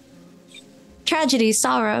gone. Tragedies,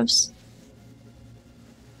 sorrows.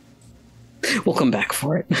 We'll come back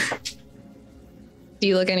for it. Do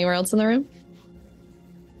you look anywhere else in the room?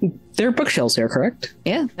 There are bookshelves here, correct?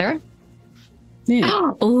 Yeah, there are.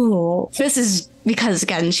 Yeah. Oh, this is because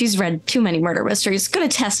again, she's read too many murder mysteries. Gonna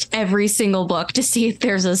test every single book to see if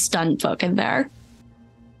there's a stunt book in there.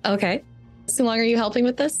 Okay. So long, are you helping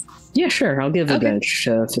with this? Yeah, sure. I'll give advantage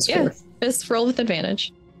to Fisscourth. Yeah, just roll with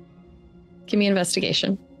advantage. Give me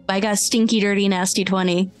investigation. I got a stinky, dirty, nasty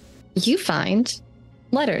 20. You find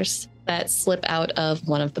letters that slip out of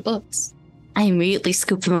one of the books. I immediately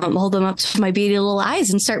scoop them up, hold them up to my beady little eyes,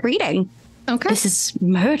 and start reading. Okay. This is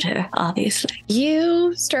murder, obviously.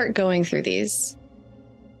 You start going through these,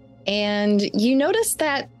 and you notice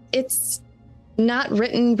that it's not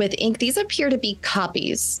written with ink. These appear to be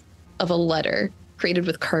copies of a letter created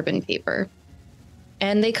with carbon paper.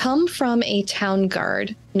 And they come from a town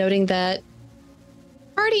guard, noting that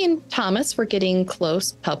Hardy and Thomas were getting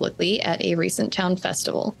close publicly at a recent town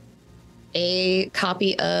festival. A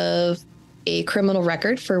copy of a criminal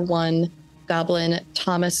record for one goblin,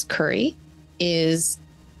 Thomas Curry, is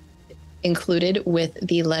included with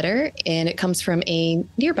the letter, and it comes from a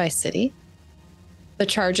nearby city. The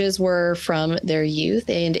charges were from their youth,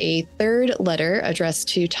 and a third letter addressed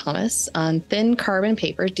to Thomas on thin carbon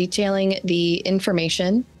paper detailing the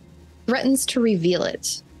information threatens to reveal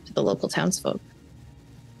it to the local townsfolk.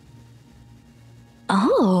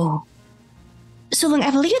 Oh. So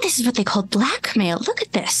I believe this is what they call blackmail. Look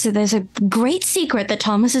at this. So there's a great secret that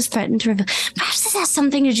Thomas has threatened to reveal. Perhaps this has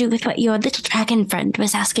something to do with what your little dragon friend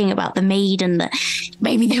was asking about the maid and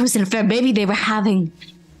maybe there was an affair. Maybe they were having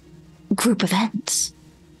group events.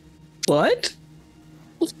 What?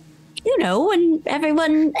 You know, when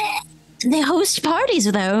everyone, they host parties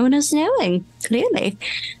without us knowing, clearly.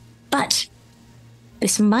 But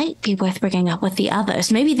this might be worth bringing up with the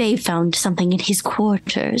others. Maybe they found something in his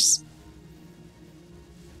quarters.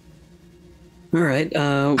 All right.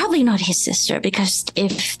 Probably not his sister, because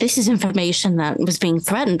if this is information that was being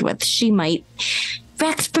threatened with, she might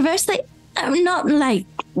react perversely. Not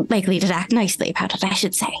likely to act nicely about it, I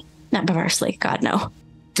should say. Not perversely, God, no.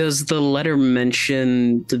 Does the letter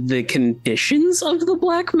mention the conditions of the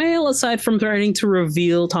blackmail aside from threatening to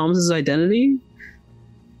reveal Thomas's identity?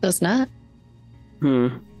 Does not.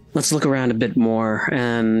 Let's look around a bit more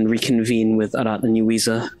and reconvene with Arat and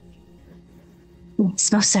Yuiza.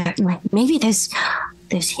 It's most certainly. Maybe there's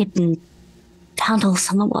hidden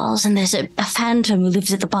tunnels on the walls, and there's a phantom who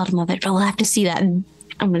lives at the bottom of it, but we'll have to see that. I'm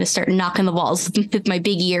going to start knocking the walls with my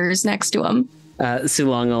big ears next to him.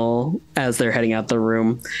 Sulong will, as they're heading out the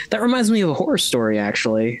room. That reminds me of a horror story,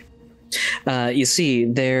 actually. You see,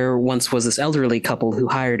 there once was this elderly couple who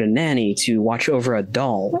hired a nanny to watch over a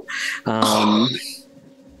doll. The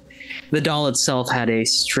doll itself had a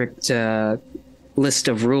strict list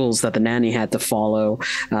of rules that the nanny had to follow.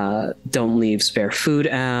 Don't leave spare food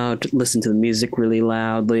out, listen to the music really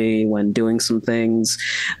loudly when doing some things.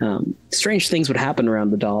 Strange things would happen around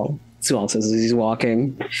the doll, Sulong says as he's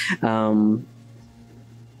walking.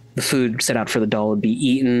 The food set out for the doll would be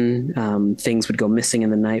eaten. Things would go missing in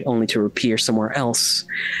the night only to appear somewhere else.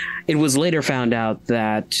 It was later found out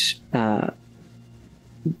that the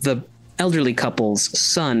elderly couple's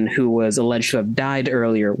son, who was alleged to have died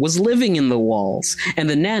earlier, was living in the walls, and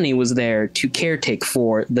the nanny was there to caretake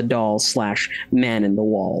for the doll/man in the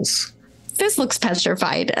walls. This looks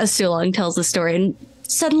petrified as Sulong tells the story, and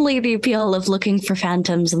suddenly the appeal of looking for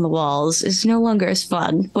phantoms in the walls is no longer as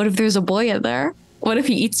fun. What if there's a boy in there? What if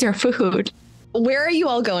he eats your food? Where are you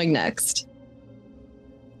all going next?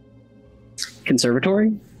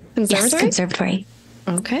 Conservatory? Yes, conservatory.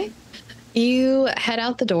 Okay. You head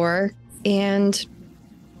out the door, and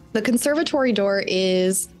the conservatory door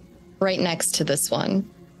is right next to this one.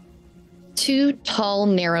 Two tall,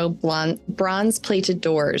 narrow, bronze-plated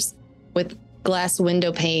doors with glass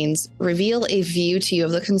window panes reveal a view to you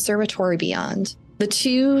of the conservatory beyond. The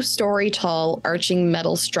 2-story tall, arching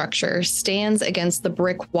metal structure stands against the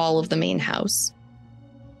brick wall of the main house.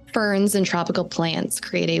 Ferns and tropical plants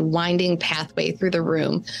create a winding pathway through the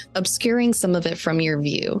room, obscuring some of it from your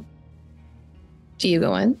view. Do you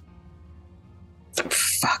go in?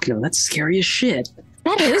 Fuck no, that's scary as shit.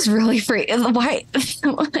 That is really free. Why? I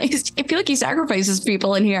feel like he sacrifices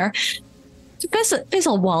people in here.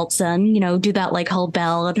 This'll waltz in, do that like whole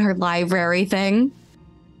Belle and her library thing.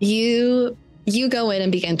 You go in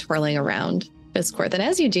and begin twirling around Fisscourth, and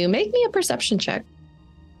as you do, make me a perception check.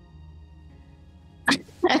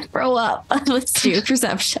 Grow up. Let's do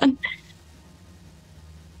perception.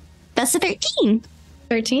 That's a 13.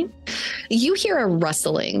 13? You hear a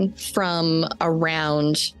rustling from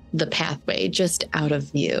around the pathway, just out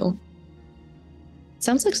of view.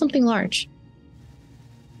 Sounds like something large.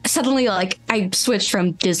 Suddenly, I switched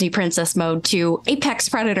from Disney princess mode to Apex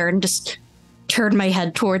Predator and just turn my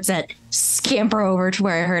head towards it, scamper over to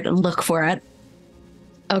where I heard and look for it.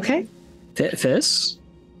 Okay. Fiss?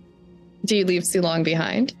 Do you leave Sulong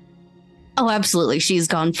behind? Oh, absolutely. She's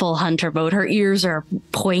gone full hunter mode. Her ears are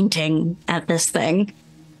pointing at this thing.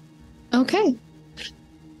 Okay.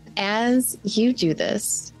 As you do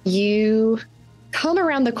this, you come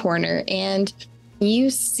around the corner and you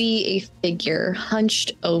see a figure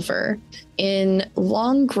hunched over in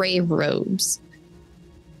long gray robes,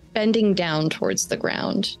 bending down towards the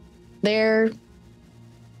ground. They're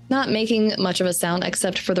not making much of a sound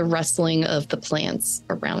except for the rustling of the plants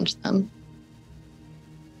around them.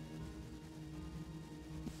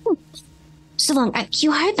 So long,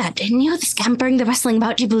 you heard that, didn't you? The scampering, the rustling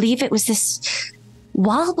about. Do you believe it was this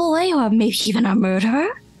wild boy or maybe even a murderer?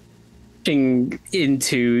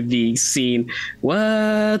 Into the scene.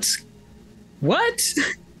 What?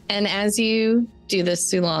 And as you do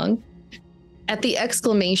this, Sulong, at the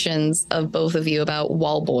exclamations of both of you about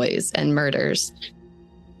wall boys and murders,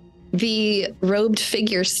 the robed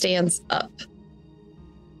figure stands up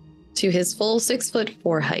to his full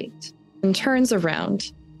 6'4" height and turns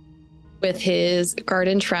around with his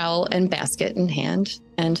garden trowel and basket in hand.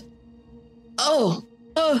 And, hello.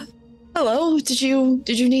 Did you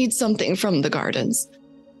need something from the gardens?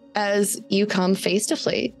 As you come face to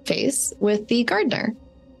face with the gardener,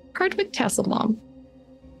 Hardwick Tasselbaum.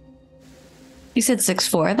 You said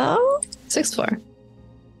 6'4", though? 6'4".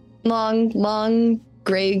 Long,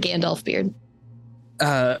 gray Gandalf beard.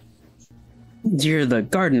 You're the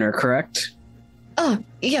gardener, correct?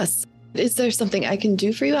 Yes. Is there something I can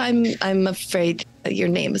do for you? I'm afraid your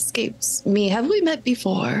name escapes me. Have we met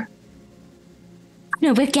before?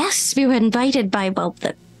 No, we're guests. We were invited by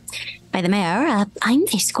the mayor. I'm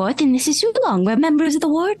Fisscourth, and this is Sulong. We're members of the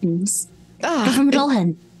Wardens. We're from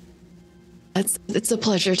Dulhan. It's a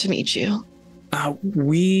pleasure to meet you.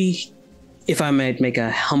 If I might make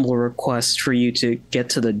a humble request for you to get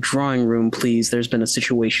to the drawing room, please. There's been a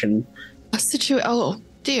situation. Oh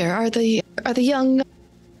dear, are the young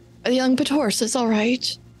Patorsis all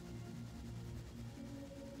right?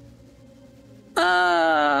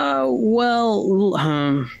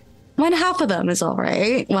 One half of them is all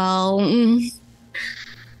right. Well,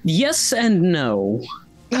 yes and no.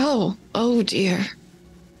 Oh dear.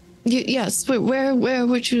 Yes. Where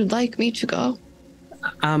would you like me to go?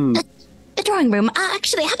 The drawing room.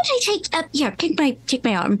 Actually, how about I take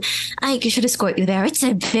my arm. I should escort you there. It's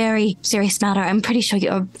a very serious matter. I'm pretty sure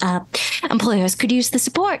your employers could use the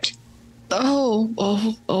support. Oh,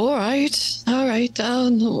 all right.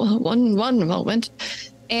 One moment.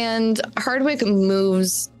 And Hardwick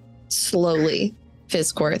moves slowly,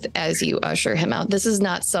 Fisscourth, as you usher him out. This is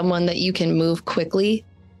not someone that you can move quickly,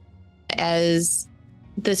 as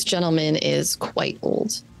this gentleman is quite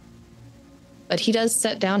old. But he does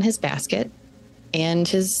set down his basket and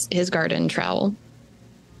his garden trowel,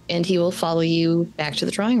 and he will follow you back to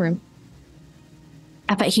the drawing room.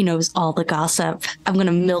 I bet he knows all the gossip. I'm going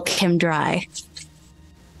to milk him dry.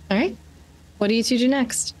 All right. What do you two do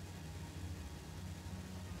next?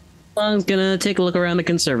 I'm going to take a look around the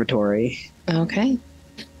conservatory. Okay.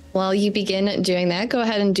 While you begin doing that, go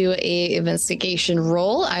ahead and do a investigation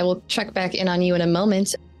roll. I will check back in on you in a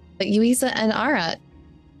moment. But Yuiza and Arat,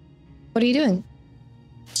 what are you doing?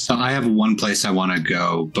 So I have one place I want to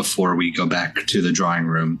go before we go back to the drawing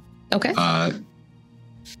room. Okay.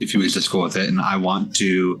 If you would just go with it. And I want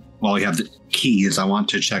to, while we have the keys, I want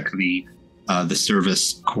to check the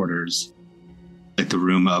service quarters, like the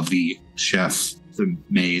room of the chef, the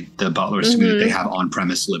maid, the butler, so that they have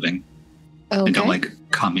on-premise living. Okay. And don't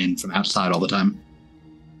come in from outside all the time.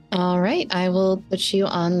 All right, I will put you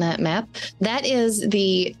on that map. That is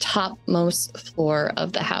the topmost floor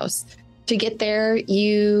of the house. To get there,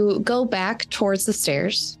 you go back towards the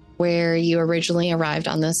stairs where you originally arrived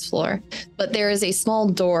on this floor. But there is a small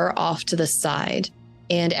door off to the side.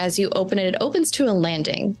 And as you open it, it opens to a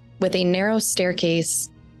landing with a narrow staircase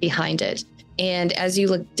behind it. And as you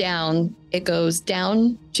look down, it goes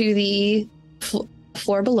down to the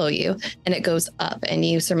floor below you, and it goes up, and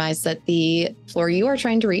you surmise that the floor you are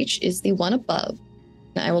trying to reach is the one above.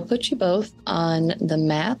 And I will put you both on the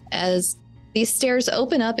map as these stairs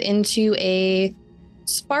open up into a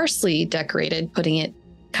sparsely decorated, putting it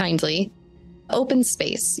kindly, open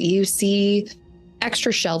space. You see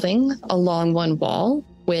extra shelving along one wall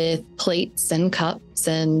with plates and cups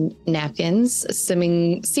and napkins,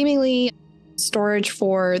 seemingly storage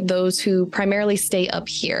for those who primarily stay up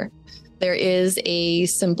here. There is a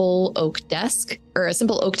simple oak desk, or a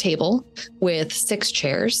simple oak table with 6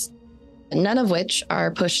 chairs, none of which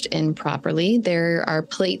are pushed in properly. There are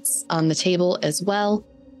plates on the table as well,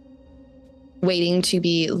 waiting to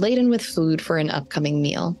be laden with food for an upcoming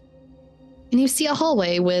meal. And you see a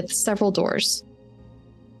hallway with several doors.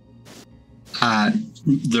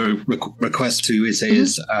 The request to Yuiza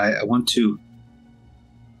is I want to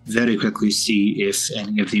very quickly see if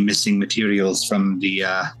any of the missing materials from the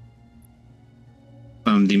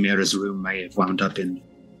mayor's room may have wound up in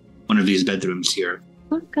one of these bedrooms here.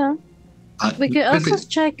 Okay. We could also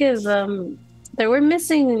check if there were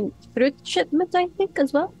missing fruit shipments, I think,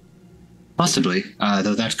 as well. Possibly,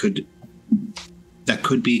 though that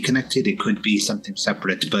could be connected. It could be something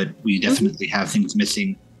separate, but we definitely have things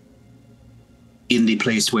missing in the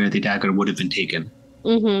place where the dagger would have been taken.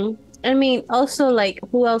 Mm-hmm. I mean, also, like,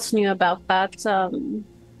 who else knew about that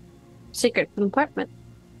secret compartment?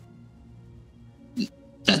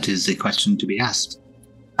 That is a question to be asked.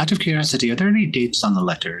 Out of curiosity, are there any dates on the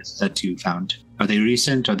letters that you found? Are they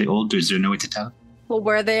recent? Are they old? Or is there no way to tell? Well,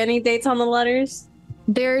 were there any dates on the letters?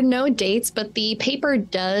 There are no dates, but the paper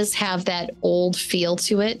does have that old feel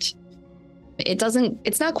to it.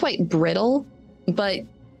 It's not quite brittle, but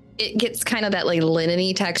it gets kind of that like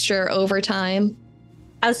linen-y texture over time.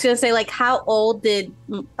 I was going to say, like, how old did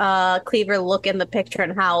Cleaver look in the picture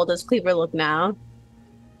and how old does Cleaver look now?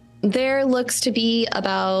 There looks to be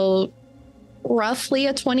about roughly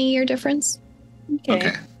a 20-year difference.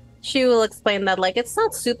 Okay. She will explain that, like, it's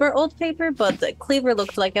not super old paper, but the Cleaver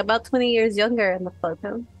looks like about 20 years younger in the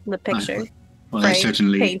photo, in the picture. Well, right?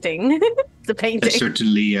 Certainly painting. The painting. That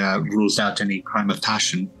certainly rules out any crime of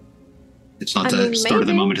passion. It's not the spur of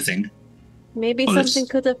the moment thing. Maybe something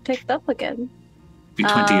could have picked up again. Be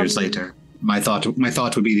 20 years later. My thought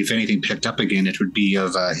would be if anything picked up again, it would be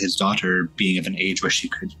of his daughter being of an age where she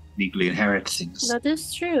could legally inherit things. That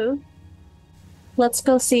is true. Let's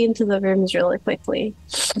go see into the rooms really quickly.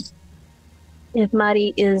 If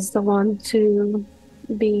Mari is the one to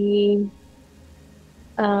be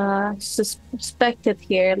suspected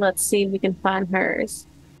here, let's see if we can find hers.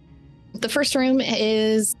 The first room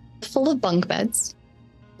is full of bunk beds,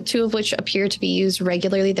 2 of which appear to be used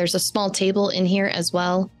regularly. There's a small table in here as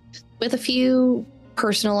well, with a few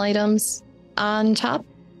personal items on top.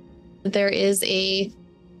 There is a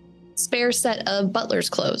spare set of butler's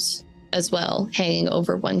clothes as well, hanging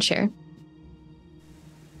over one chair.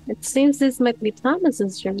 It seems this might be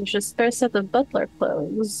Thomas's room. There's a spare set of butler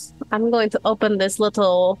clothes. I'm going to open this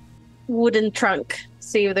little wooden trunk,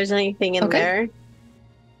 see if there's anything in there.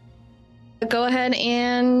 Go ahead,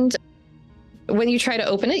 and when you try to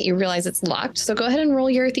open it, you realize it's locked. So go ahead and roll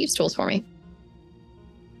your thieves' tools for me.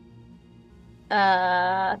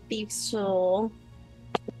 Thieves' tool.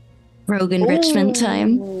 Rogue enrichment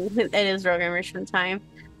time. It is rogue enrichment time.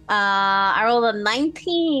 I rolled a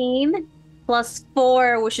 19 plus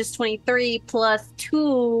 4, which is 23, plus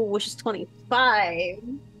 2, which is 25.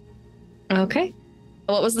 Okay.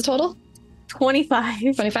 What was the total?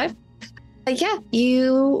 25. 25? Yeah,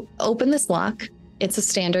 you open this lock. It's a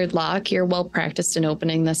standard lock. You're well practiced in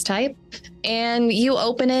opening this type. And you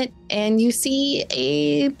open it and you see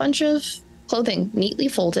a bunch of clothing neatly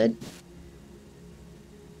folded.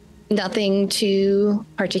 Nothing too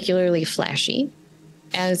particularly flashy.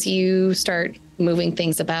 As you start moving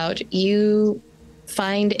things about, you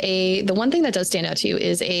find the one thing that does stand out to you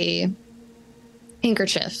is a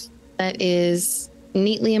handkerchief that is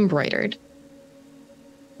neatly embroidered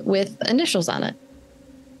with initials on it.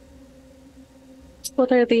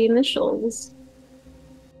 What are the initials?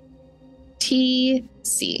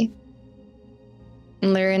 TC.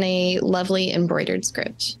 And they're in a lovely embroidered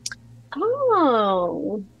script.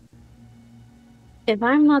 Oh. If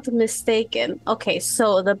I'm not mistaken. Okay,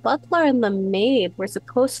 so the butler and the maid were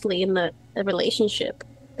supposedly in a relationship.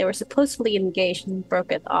 They were supposedly engaged and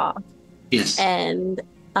broke it off. Yes. And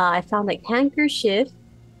I found a handkerchief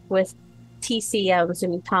with TC, I'm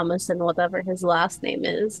assuming Thomas, and whatever his last name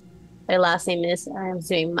is. Their last name is, I'm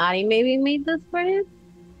assuming Mari maybe made this for him.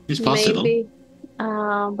 It's possible. Maybe.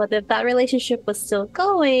 But if that relationship was still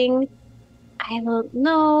going, I don't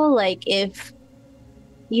know, like if,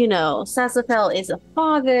 you know, Sassafel is a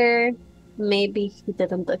father, maybe he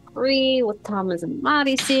didn't agree with Thomas and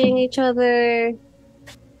Mari seeing each other.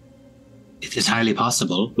 It is highly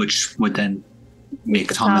possible, which would then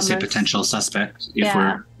make Thomas a potential suspect if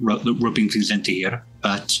we're roping things into here.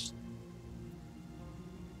 But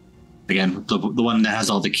again, the one that has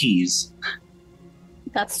all the keys.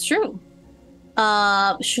 That's true.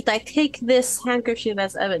 Should I take this handkerchief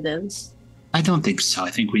as evidence? I don't think so. I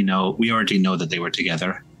think we already know that they were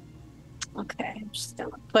together. Okay, I'm just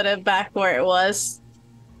gonna put it back where it was.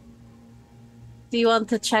 Do you want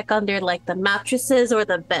to check under like the mattresses or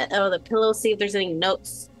the bed or the pillow, see if there's any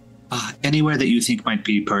notes? Anywhere that you think might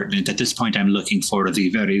be pertinent. At this point, I'm looking for the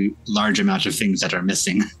very large amount of things that are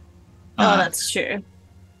missing. Oh, that's true.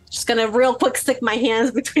 Just gonna real quick stick my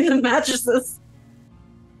hands between the mattresses.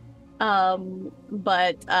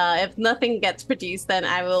 But if nothing gets produced, then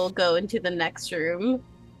I will go into the next room,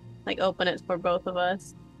 like open it for both of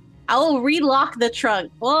us. I will relock the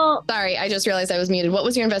trunk. Well, Sorry, I just realized I was muted. What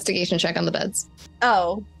was your investigation check on the beds?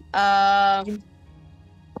 oh,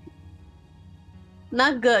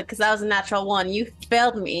 not good because that was a natural 1. You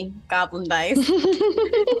failed me, Goblin Dice.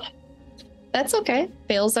 That's okay.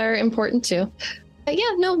 Fails are important too. But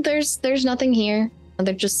yeah, no, there's nothing here.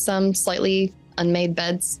 They're just some slightly unmade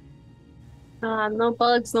beds. No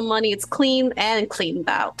bugs, no money. It's clean and cleaned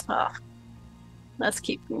out. Let's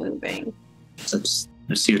keep moving. Let's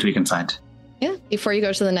see what we can find. Yeah. Before you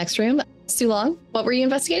go to the next room, Sulong, what were you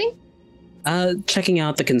investigating? Checking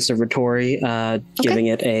out the conservatory, giving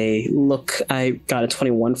it a look. I got a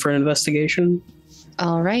 21 for an investigation.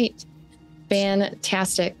 All right.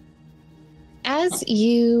 Fantastic. As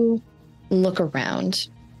you look around,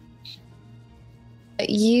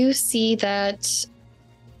 you see that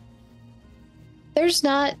there's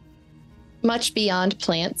not much beyond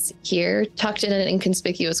plants here. Tucked in an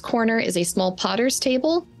inconspicuous corner is a small potter's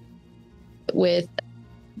table with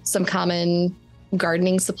some common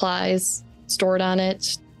gardening supplies stored on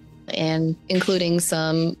it, and including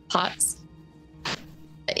some pots.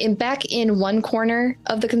 Back in one corner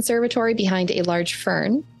of the conservatory behind a large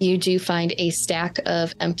fern, you do find a stack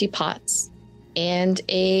of empty pots and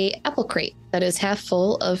a apple crate that is half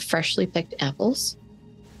full of freshly picked apples.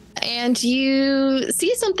 And you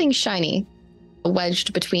see something shiny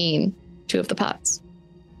wedged between 2 of the pots.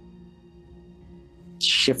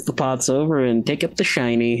 Shift the pots over and take up the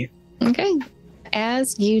shiny. Okay.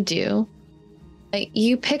 As you do,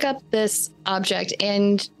 you pick up this object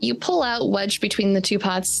and you pull out, wedged between the 2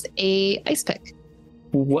 pots, a ice pick.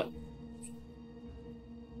 What?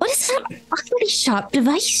 What is that oddly sharp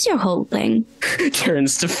device you're holding?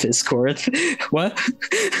 Turns to Fisscourth. What?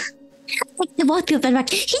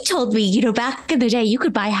 He told me, back in the day, you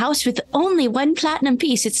could buy a house with only 1 platinum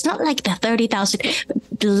piece. It's not like the 30,000.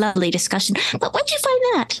 Lovely discussion. But where'd you find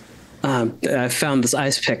that? I found this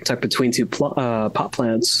ice pick tucked between 2 pot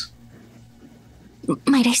plants.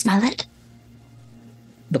 Might I smell it?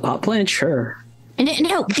 The pot plant? Sure.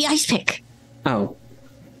 No, the ice pick. Oh.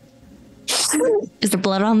 Is there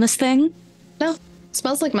blood on this thing? No, it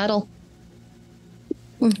smells like metal.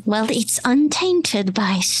 Well, it's untainted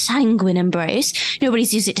by sanguine embrace.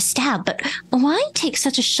 Nobody's used it to stab, but why take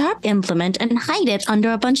such a sharp implement and hide it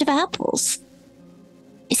under a bunch of apples?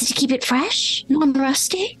 Is it to keep it fresh,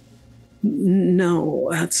 non-rusty? No,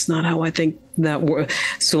 that's not how I think that works.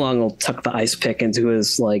 Sulong will tuck the ice pick into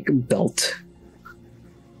his, belt.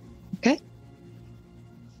 Okay.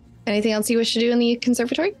 Anything else you wish to do in the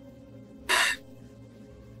conservatory?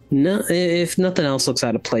 No, if nothing else looks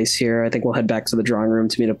out of place here, I think we'll head back to the drawing room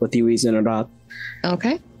to meet up with Yuiza and Arat.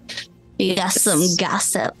 Okay. You got some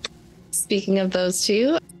gossip. Speaking of those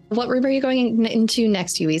 2, what room are you going into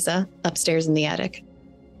next, Yuiza? Upstairs in the attic.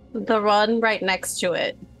 The one right next to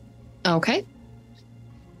it. Okay.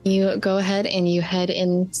 You go ahead and you head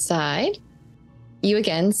inside. You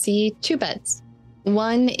again see 2 beds.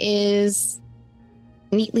 One is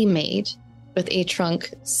neatly made with a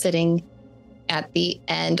trunk sitting at the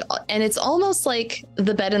end. And it's almost like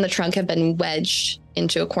the bed and the trunk have been wedged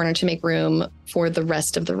into a corner to make room for the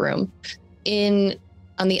rest of the room.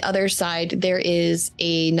 On the other side, there is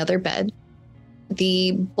another bed.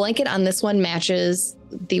 The blanket on this one matches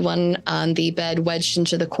the one on the bed wedged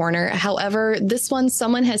into the corner. However, this one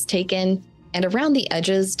someone has taken and around the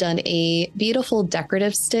edges done a beautiful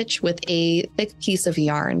decorative stitch with a thick piece of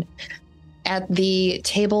yarn. At the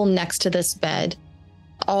table next to this bed,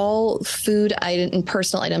 all food and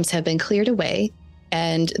personal items have been cleared away,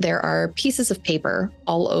 and there are pieces of paper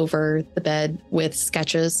all over the bed with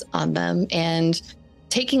sketches on them. And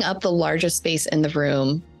taking up the largest space in the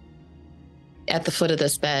room at the foot of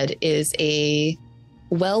this bed is a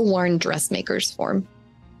well-worn dressmaker's form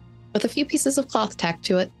with a few pieces of cloth tacked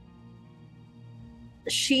to it.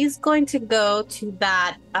 She's going to go to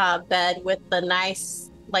that bed with the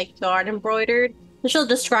nice, yarn embroidered. She'll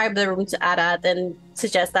describe the room to Arat and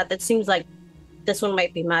suggest that it seems like this one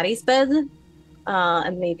might be Maddie's bed,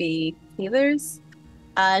 and maybe neither's.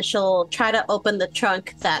 She'll try to open the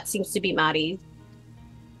trunk that seems to be Maddie's.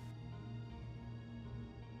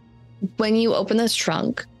 When you open this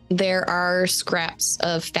trunk, there are scraps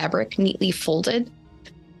of fabric neatly folded.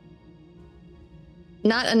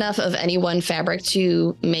 Not enough of any one fabric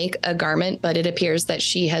to make a garment, but it appears that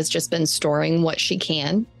she has just been storing what she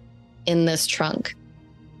can in this trunk.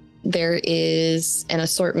 There is an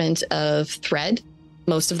assortment of thread.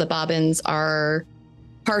 Most of the bobbins are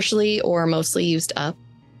partially or mostly used up.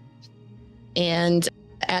 And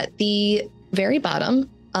at the very bottom,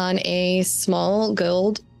 on a small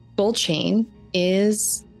gold chain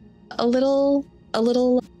is a little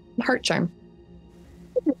heart charm.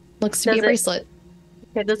 Looks to be a bracelet.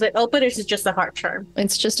 Okay, does it open or is it just a heart charm?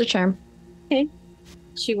 It's just a charm. Okay.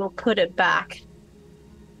 She will put it back,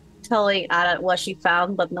 telling Arat what she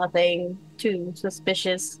found, but nothing too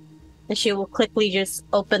suspicious. And she will quickly just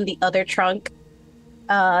open the other trunk,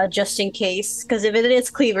 just in case. Because if it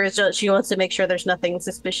is cleavers, she wants to make sure there's nothing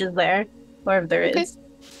suspicious there, or if there is.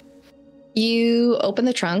 You open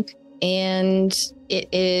the trunk, and it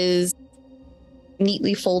is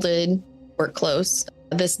neatly folded work clothes.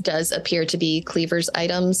 This does appear to be cleavers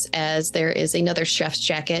items, as there is another chef's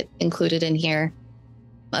jacket included in here.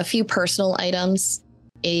 A few personal items,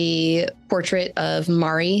 a portrait of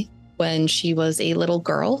Mari when she was a little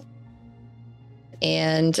girl,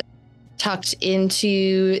 and tucked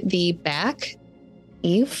into the back,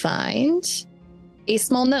 you find a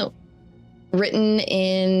small note written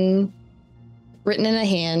in a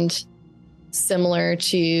hand similar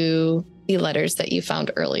to the letters that you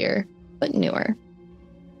found earlier, but newer.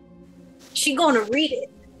 She gonna read it.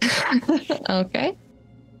 Okay.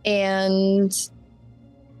 And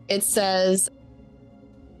it says,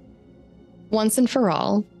 once and for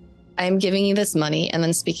all, I am giving you this money, and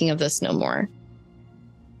then speaking of this no more.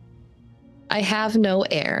 I have no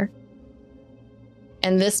heir,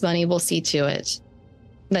 and this money will see to it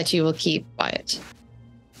that you will keep quiet.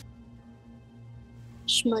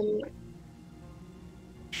 Shmoney.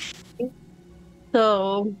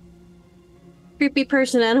 So, creepy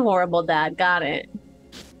person and horrible dad, got it.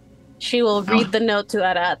 She will read the note to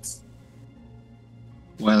Arat.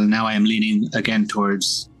 Well, now I am leaning again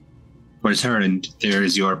towards her, and there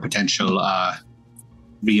is your potential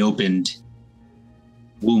reopened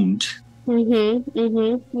wound.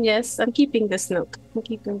 Yes, I'm keeping this note.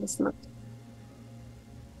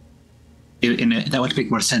 That would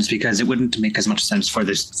make more sense, because it wouldn't make as much sense for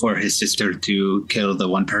his sister to kill the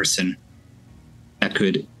one person that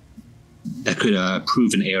could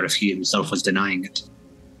prove an heir if he himself was denying it.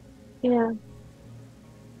 Yeah.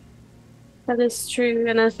 That is true.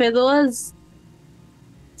 And if it was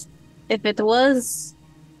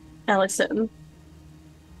Ellison,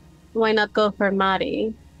 why not go for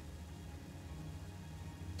Mari?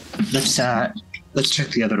 Let's check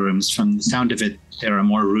the other rooms. From the sound of it, there are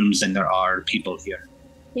more rooms than there are people here.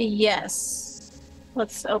 Yes.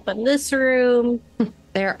 Let's open this room.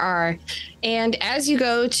 There are. And as you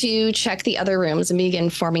go to check the other rooms and begin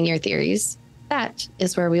forming your theories, that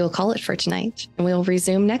is where we will call it for tonight. And we will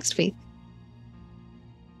resume next week.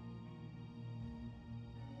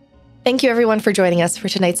 Thank you, everyone, for joining us for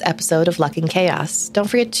tonight's episode of Luck and Chaos. Don't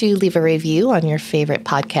forget to leave a review on your favorite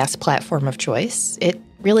podcast platform of choice. It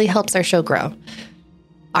really helps our show grow.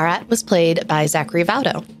 Arat was played by Zachary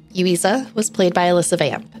Vaudo. Yuiza was played by Alessa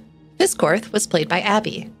Vamp. Fisscourth was played by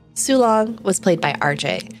Abby. Sulong was played by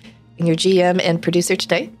RJ. And your GM and producer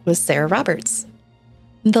tonight was Sara Roberts.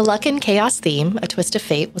 The Luck and Chaos theme, A Twist of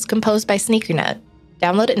Fate, was composed by Sneakernet.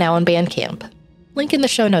 Download it now on Bandcamp. Link in the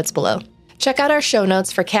show notes below. Check out our show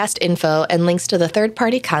notes for cast info and links to the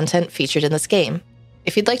third-party content featured in this game.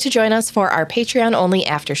 If you'd like to join us for our Patreon-only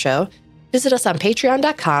after show, visit us on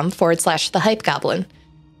patreon.com/thehypegoblin.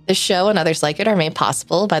 This show and others like it are made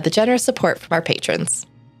possible by the generous support from our patrons.